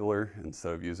scheduler.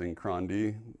 Instead of using cron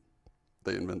D,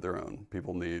 they invent their own.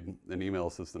 People need an email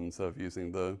system. Instead of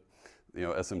using the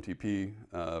SMTP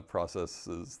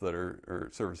processes that or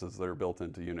services that are built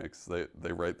into Unix,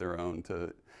 they write their own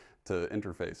to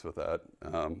interface with that.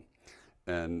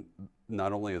 And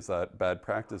not only is that bad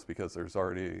practice because there's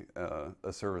already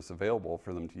a service available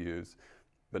for them to use,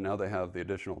 but now they have the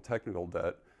additional technical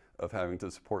debt of having to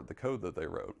support the code that they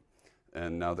wrote.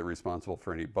 And now they're responsible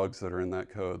for any bugs that are in that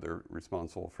code. They're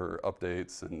responsible for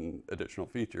updates and additional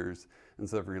features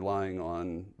instead of relying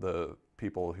on the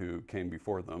people who came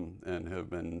before them and have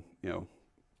been,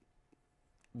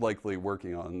 likely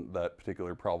working on that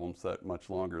particular problem set much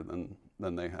longer than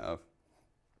they have.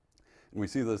 And we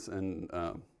see this in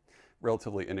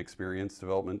relatively inexperienced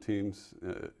development teams.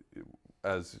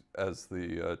 As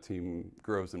the team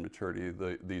grows in maturity,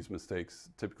 these mistakes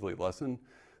typically lessen,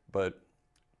 but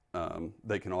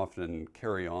they can often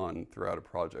carry on throughout a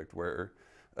project where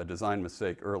a design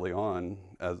mistake early on,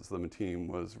 as the team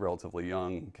was relatively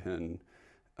young, can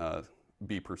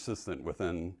be persistent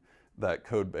within that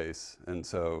code base. And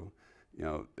so,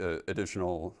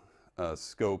 additional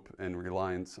scope and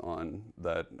reliance on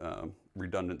that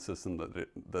redundant system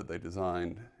that they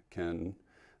designed can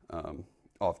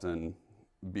often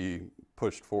be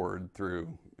pushed forward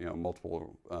through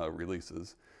multiple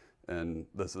releases. And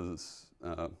this is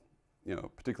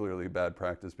particularly bad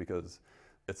practice because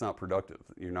it's not productive.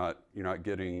 You're not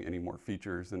getting any more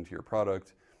features into your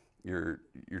product. Your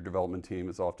development team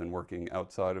is often working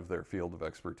outside of their field of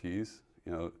expertise,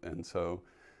 and so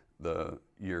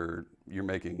you're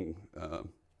making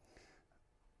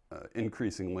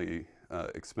increasingly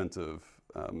expensive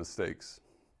mistakes.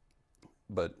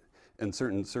 But in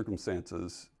certain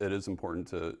circumstances, it is important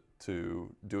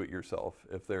to do it yourself.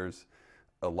 If there's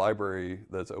a library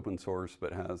that's open source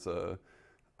but has a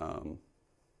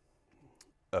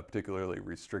particularly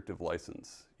restrictive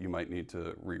license, you might need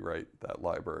to rewrite that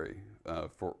library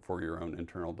for your own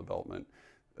internal development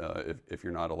if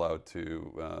you're not allowed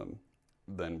to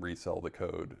then resell the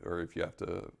code, or if you have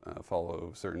to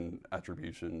follow certain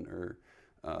attribution or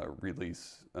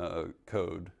release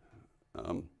code.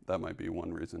 That might be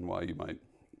one reason why you might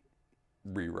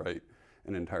rewrite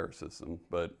an entire system,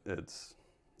 but it's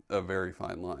a very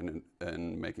fine line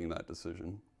in making that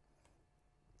decision.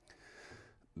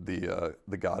 The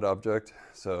God object.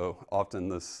 So often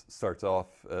this starts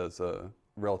off as a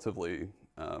relatively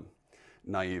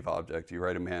naive object. You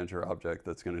write a manager object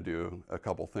that's going to do a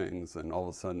couple things, and all of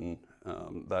a sudden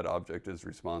that object is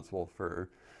responsible for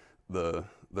the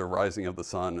rising of the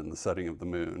sun and the setting of the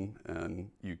moon, and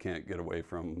you can't get away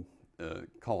from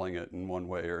calling it in one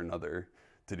way or another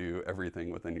to do everything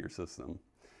within your system.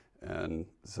 And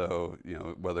so,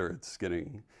 whether it's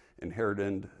getting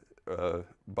inherited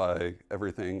by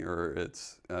everything or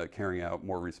it's carrying out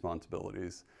more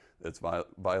responsibilities, it's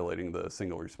violating the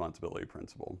single responsibility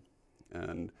principle.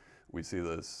 And we see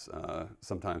this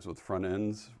sometimes with front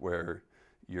ends where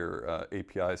your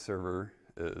API server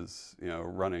is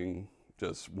running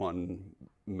just one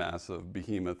massive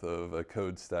behemoth of a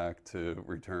code stack to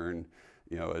return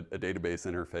a database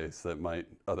interface that might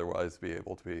otherwise be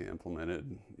able to be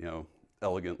implemented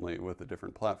elegantly with a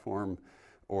different platform,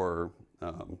 or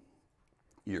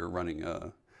you're running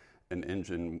an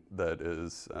engine that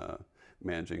is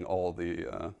managing all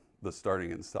the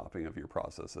starting and stopping of your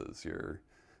processes. You're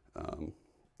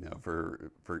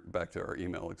for back to our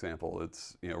email example,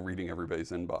 it's reading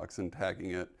everybody's inbox and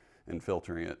tagging it and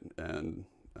filtering it, and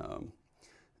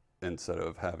instead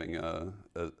of having a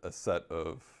set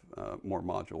of more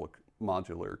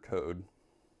modular code.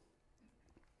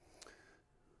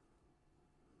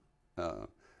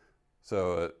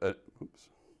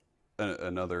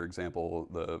 Another example,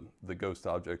 the ghost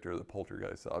object or the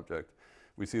poltergeist object.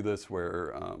 We see this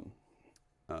where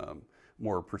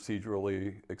more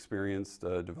procedurally experienced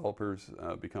developers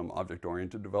become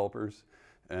object-oriented developers,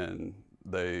 and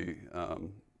they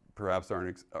perhaps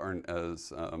aren't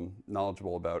as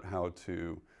knowledgeable about how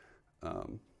to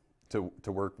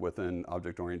work within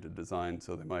object-oriented design.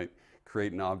 So they might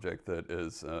create an object that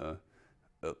is a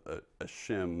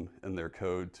shim in their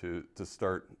code to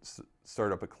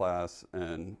start up a class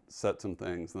and set some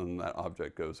things, and then that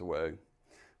object goes away.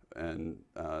 And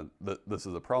this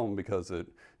is a problem because it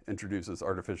introduces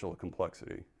artificial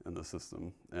complexity in the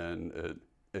system, and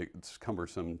it's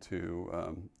cumbersome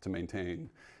to maintain,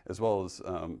 as well as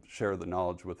share the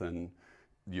knowledge within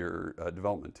your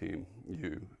development team.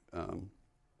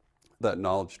 That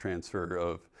knowledge transfer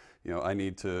of, I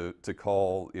need to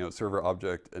call, server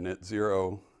object init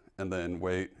 0 and then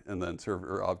wait, and then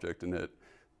server object init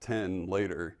 10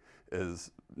 later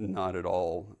is not at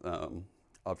all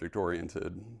object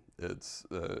oriented.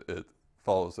 It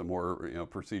follows a more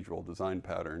procedural design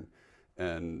pattern,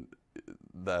 and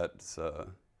that's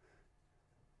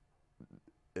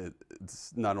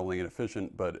it's not only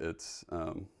inefficient, but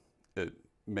it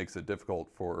makes it difficult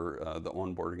for the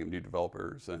onboarding of new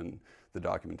developers and the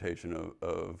documentation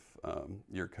of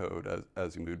your code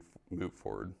as you move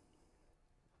forward.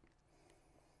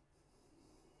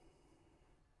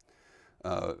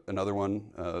 Another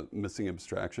one, missing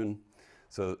abstraction.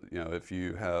 So if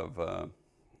you have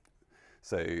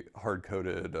say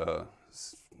hard-coded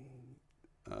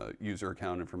user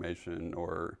account information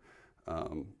or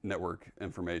network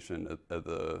information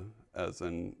as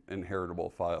an inheritable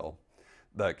file,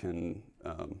 that can,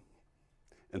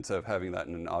 instead of having that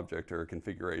in an object or a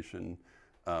configuration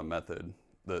method,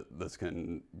 this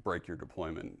can break your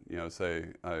deployment. Say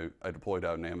I deployed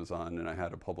out in Amazon and I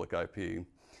had a public IP,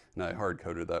 and I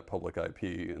hard-coded that public IP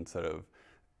instead of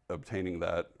obtaining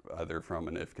that either from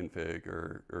an if config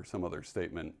or some other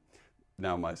statement.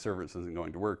 Now my service isn't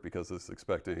going to work because it's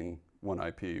expecting one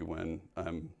IP when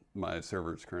my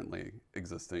server is currently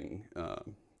existing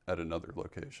at another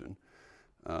location.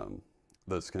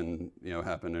 This can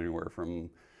happen anywhere from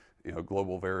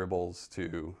global variables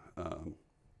to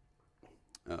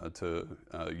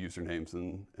usernames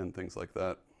and things like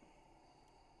that.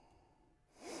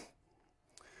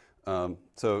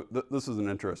 So this is an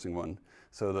interesting one.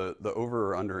 So the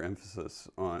over or under emphasis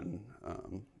on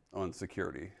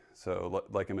security. So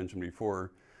like I mentioned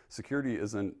before, security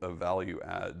isn't a value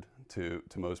add to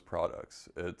most products.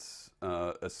 It's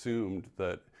assumed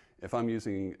that if I'm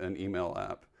using an email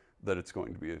app, that it's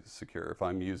going to be secure. If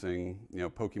I'm using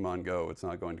Pokemon Go, it's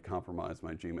not going to compromise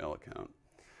my Gmail account.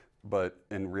 But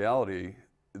in reality,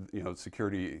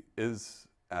 security is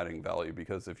adding value,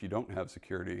 because if you don't have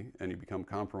security and you become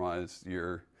compromised,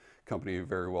 your company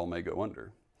very well may go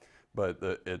under. But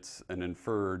it's an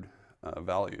inferred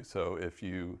value. So if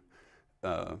you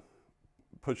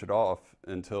push it off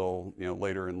until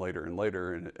later and later and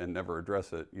later and never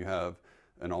address it, you have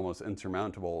an almost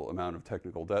insurmountable amount of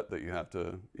technical debt that you have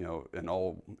to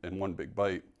in one big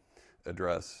bite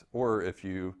address. Or if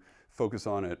you focus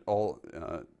on it all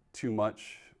too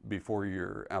much before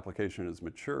your application is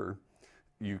mature,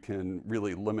 you can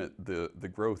really limit the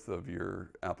growth of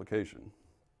your application.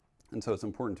 And so it's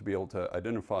important to be able to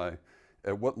identify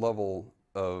at what level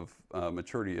of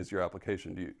maturity is your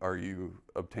application. Are you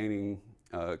obtaining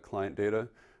client data,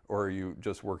 or are you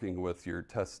just working with your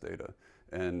test data?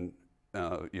 And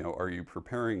are you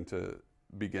preparing to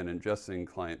begin ingesting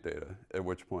client data, at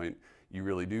which point you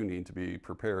really do need to be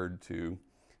prepared to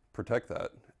protect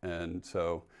that. And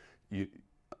so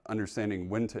understanding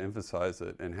when to emphasize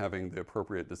it and having the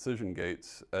appropriate decision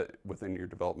gates within your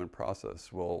development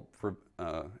process will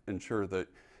ensure that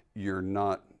you're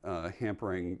not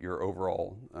hampering your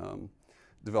overall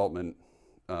development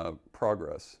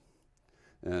progress.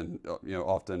 And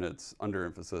often it's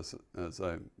underemphasis, as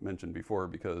I mentioned before,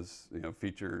 because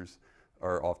features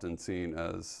are often seen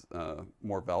as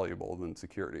more valuable than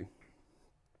security.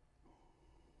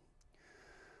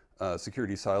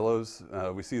 Security silos,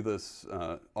 we see this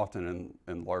often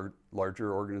in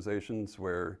larger organizations,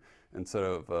 where instead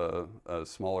of a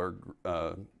smaller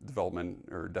development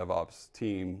or DevOps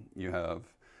team, you have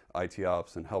IT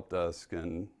ops and help desk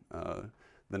and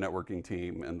the networking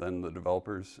team, and then the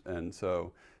developers. And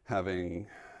so having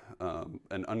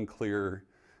an unclear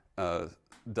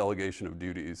delegation of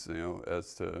duties,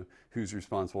 as to who's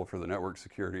responsible for the network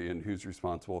security and who's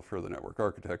responsible for the network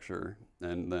architecture,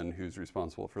 and then who's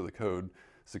responsible for the code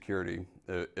security.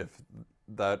 If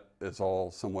that is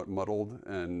all somewhat muddled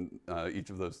and each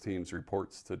of those teams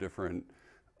reports to different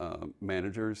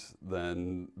managers,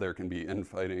 then there can be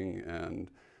infighting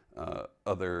and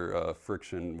other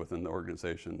friction within the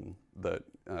organization that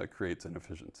creates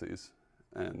inefficiencies.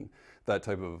 And that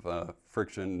type of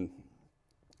friction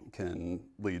can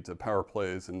lead to power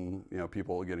plays and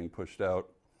people getting pushed out.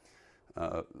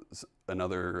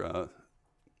 Another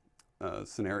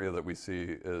scenario that we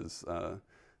see is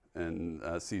in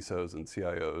CISOs and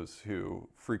CIOs who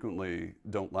frequently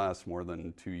don't last more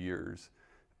than 2 years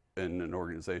in an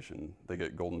organization. They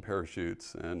get golden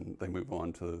parachutes and they move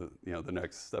on to the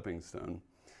next stepping stone.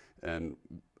 And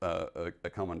a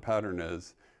common pattern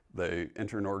is they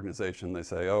enter an organization, they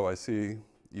say, oh, I see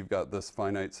you've got this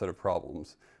finite set of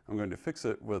problems. I'm going to fix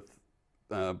it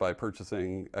by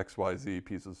purchasing XYZ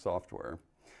piece of software.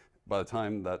 By the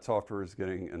time that software is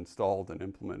getting installed and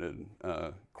implemented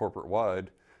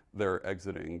corporate-wide, they're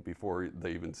exiting before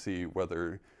they even see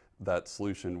whether that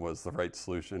solution was the right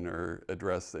solution or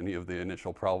addressed any of the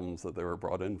initial problems that they were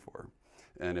brought in for.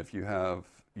 And if you have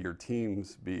your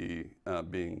teams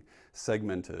being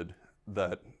segmented,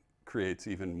 that creates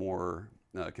even more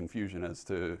confusion as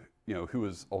to who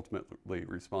is ultimately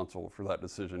responsible for that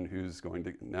decision, who's going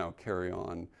to now carry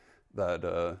on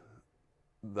that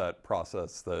that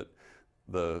process that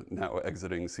the now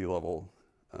exiting C-level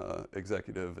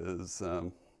executive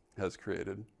has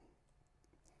created.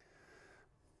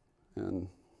 And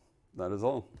that is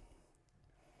all.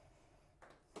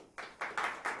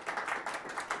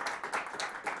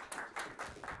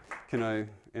 Can I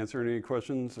answer any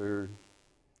questions, or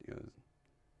you guys?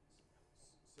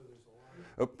 So there's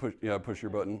a lot of Push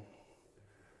your button.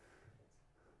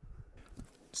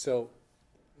 So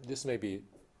this may be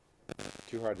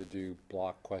too hard to do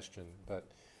block question, but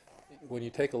when you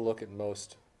take a look at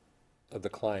most of the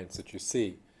clients that you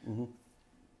see,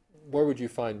 where would you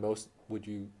find most,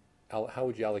 how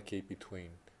would you allocate between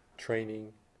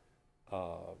training,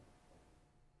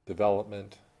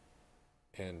 development,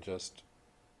 and just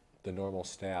the normal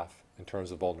staff in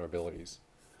terms of vulnerabilities?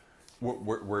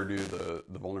 Where do the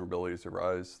vulnerabilities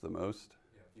arise the most?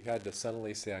 You had to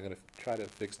suddenly say, I'm going to try to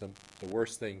fix the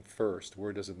worst thing first.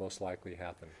 Where does it most likely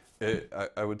happen?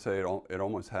 I would say it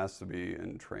almost has to be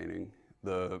in training.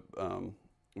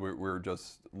 We're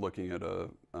just looking at a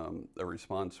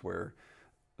response where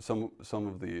some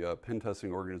of the pen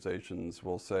testing organizations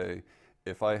will say,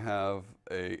 if I have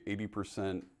a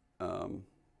 80%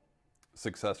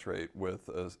 success rate with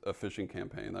a phishing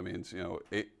campaign, that means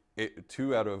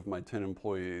 2 out of my 10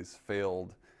 employees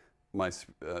failed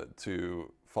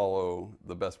to follow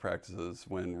the best practices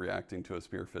when reacting to a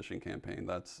spear phishing campaign.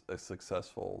 That's a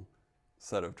successful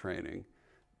set of training.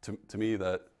 To me,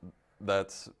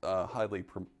 that's a highly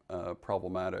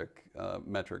problematic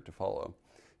metric to follow.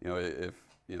 If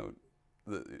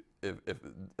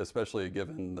especially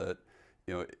given that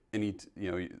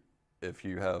if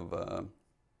you have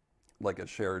like a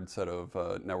shared set of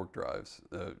network drives,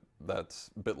 that's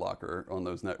BitLocker on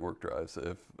those network drives.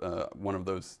 If one of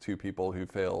those 2 people who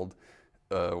failed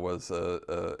was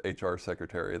a HR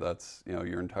secretary, that's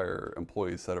your entire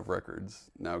employee set of records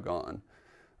now gone.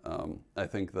 I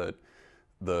think that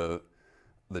the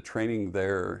training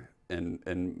there in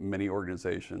many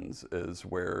organizations is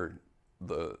where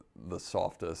the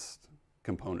softest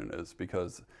component is,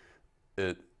 because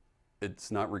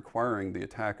it's not requiring the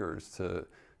attackers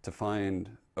to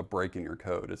find a break in your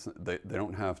code. They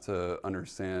don't have to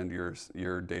understand your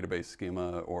database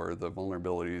schema or the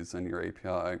vulnerabilities in your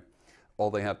API. All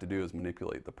they have to do is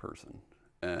manipulate the person.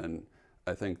 And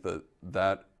I think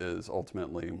that is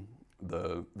ultimately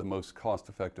the most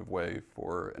cost-effective way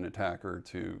for an attacker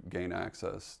to gain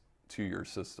access to your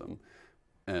system.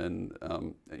 And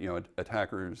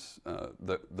attackers,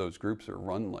 those groups are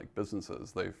run like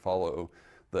businesses. They follow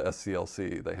the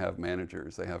SCLC, they have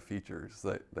managers, they have features,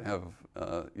 they have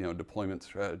deployment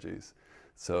strategies.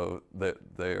 So that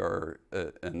they are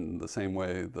in the same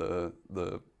way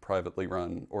the privately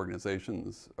run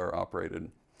organizations are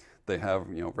operated. They have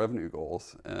revenue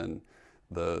goals, and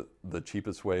the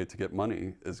cheapest way to get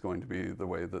money is going to be the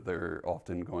way that they're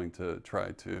often going to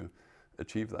try to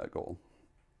achieve that goal.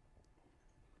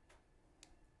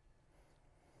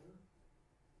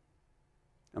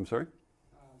 I'm sorry?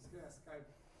 I was going to ask,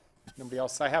 nobody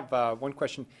else. I have one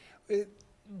question.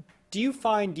 Do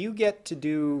you get to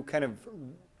do kind of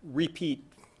repeat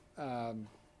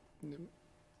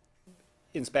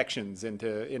inspections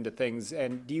into things,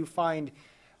 and do you find,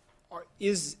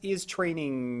 is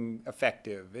training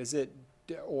effective? Is it,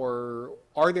 or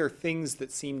are there things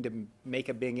that seem to make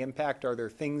a big impact? Are there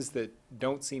things that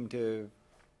don't seem to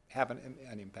have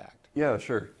an impact? Yeah,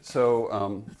 sure.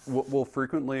 So we'll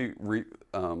frequently,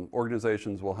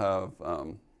 organizations will have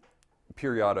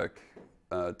periodic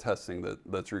testing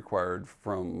that's required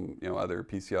from either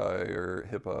PCI or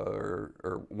HIPAA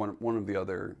or one of the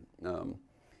other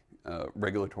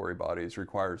regulatory bodies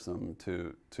requires them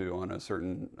to on a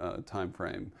certain time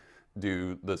frame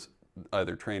do this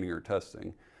either training or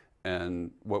testing.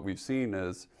 And what we've seen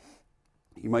is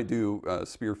you might do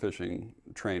spear phishing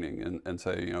training and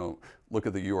say, look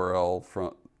at the URL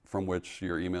from which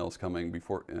your email is coming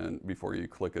before you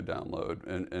click a download,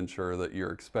 and ensure that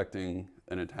you're expecting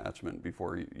an attachment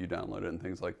before you download it and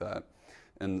things like that.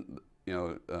 And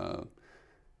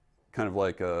kind of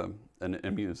like an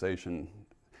immunization,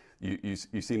 you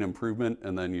see an improvement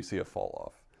and then you see a fall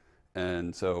off.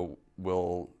 And so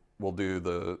we'll do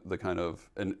the kind of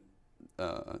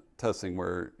testing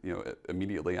where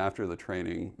immediately after the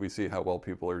training we see how well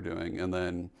people are doing, and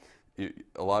then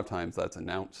a lot of times that's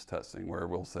announced testing where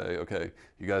we'll say, okay,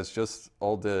 you guys just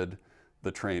all did the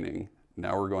training,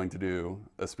 now we're going to do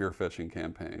a spear phishing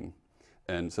campaign.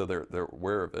 And so they're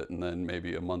aware of it, and then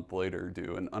maybe a month later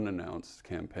do an unannounced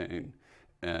campaign,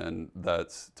 and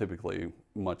that's typically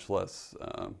much less,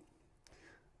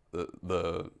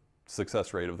 the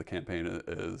success rate of the campaign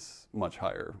is much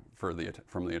higher from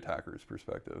the attacker's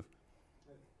perspective.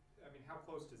 I mean, how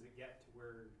close does it get to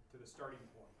the starting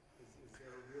point? Is there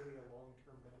really a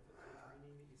long-term benefit to the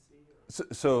training that you see?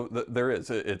 So there is.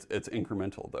 It's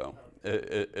incremental though.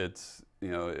 It's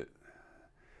the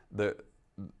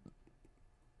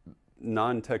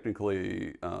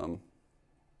non-technically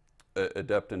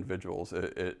adept individuals.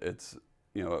 It's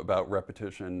about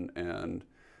repetition and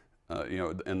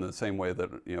in the same way that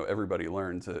everybody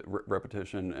learns,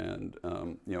 repetition and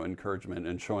encouragement,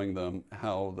 and showing them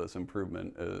how this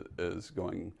improvement is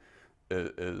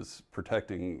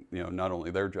protecting not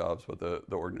only their jobs but the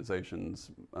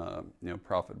organization's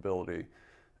profitability,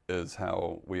 is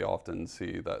how we often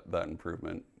see that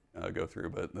improvement go through.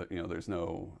 But there's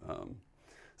no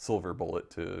silver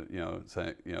bullet to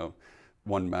say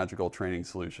one magical training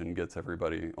solution gets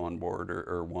everybody on board,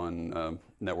 or one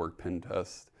network pen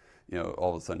test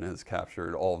all of a sudden has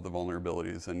captured all of the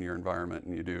vulnerabilities in your environment,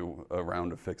 and you do a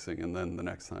round of fixing, and then the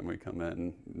next time we come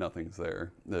in, nothing's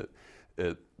there.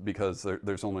 Because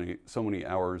there's only so many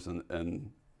hours and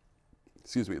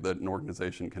that an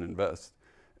organization can invest.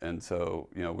 And so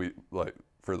we, like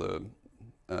for the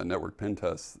network pen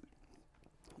tests,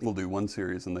 we'll do one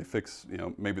series and they fix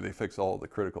maybe they fix all of the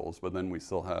criticals, but then we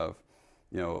still have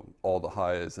all the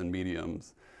highs and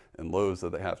mediums and lows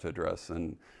that they have to address,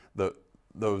 and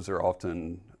those are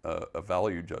often a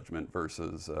value judgment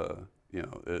versus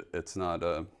it's not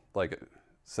like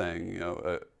saying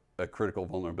a critical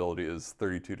vulnerability is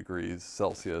 32 degrees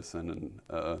Celsius and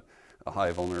a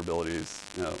high vulnerability is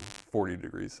 40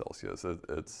 degrees Celsius.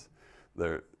 It's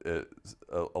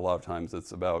a lot of times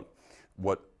it's about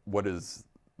what is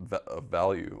of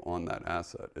value on that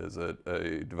asset. Is it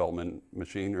a development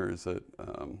machine, or is it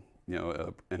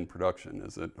in production?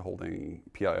 Is it holding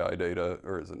PII data,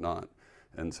 or is it not?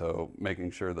 And so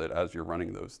making sure that as you're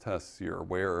running those tests, you're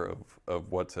aware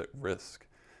of what's at risk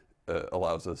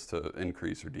allows us to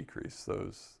increase or decrease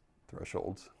those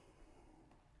thresholds.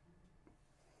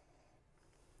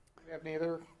 Do we have any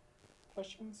other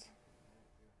questions?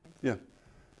 Yeah.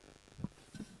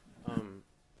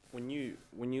 When you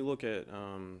look at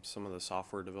some of the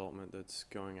software development that's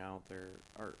going out there,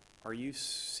 are you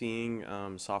seeing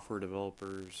software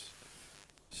developers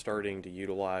starting to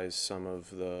utilize some of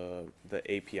the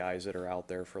APIs that are out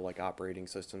there for like operating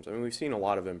systems? I mean, we've seen a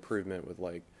lot of improvement with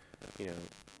like,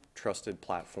 trusted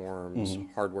platforms,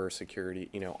 hardware security,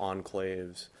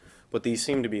 enclaves, but these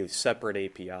seem to be separate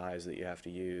APIs that you have to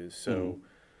use. So,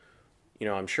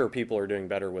 I'm sure people are doing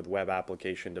better with web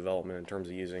application development in terms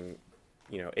of using,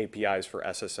 APIs for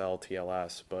SSL,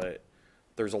 TLS, but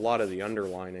there's a lot of the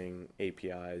underlining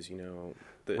APIs,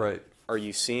 that, Right. Are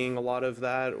you seeing a lot of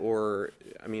that, or,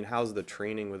 I mean, how's the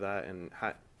training with that, and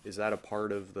is that a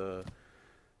part of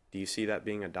do you see that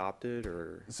being adopted,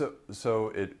 or?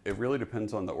 So it really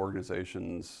depends on the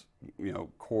organization's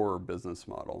core business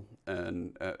model,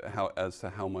 and as to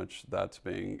how much that's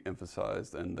being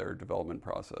emphasized in their development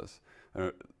process.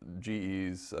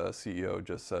 GE's CEO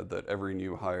just said that every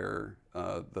new hire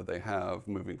that they have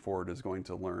moving forward is going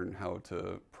to learn how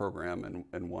to program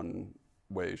in one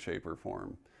way, shape, or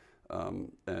form.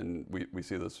 And we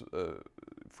see this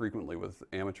frequently with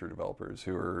amateur developers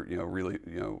who are really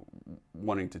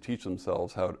wanting to teach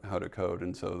themselves how to code,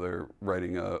 and so they're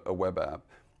writing a web app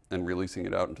and releasing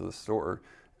it out into the store,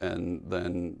 and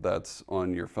then that's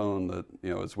on your phone that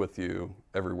is with you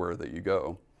everywhere that you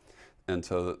go. And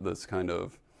so this kind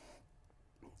of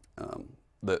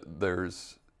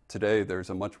there's today there's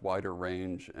a much wider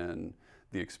range and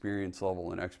the experience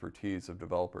level and expertise of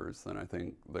developers than I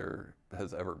think there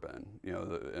has ever been. You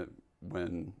know,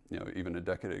 when, you know, even a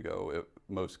decade ago,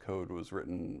 most code was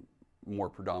written more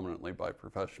predominantly by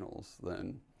professionals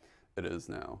than it is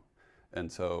now. And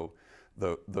so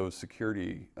those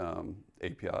security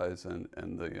APIs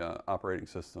and the operating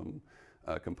system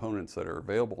components that are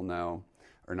available now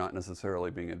are not necessarily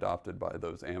being adopted by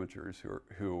those amateurs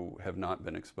who have not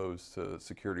been exposed to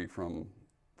security from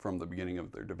the beginning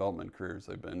of their development careers.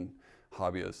 They've been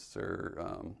hobbyists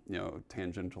or you know,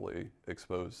 tangentially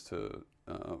exposed to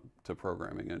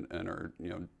programming and are, you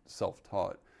know,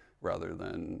 self-taught rather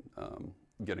than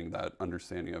getting that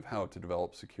understanding of how to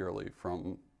develop securely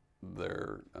from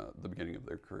the beginning of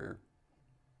their career.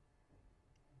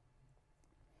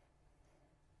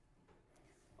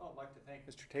 Well, I'd like to thank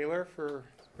Mr. Taylor for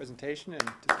his presentation and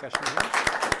discussion here.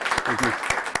 Thank you.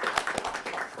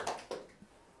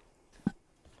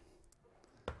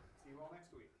 See you all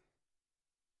next week.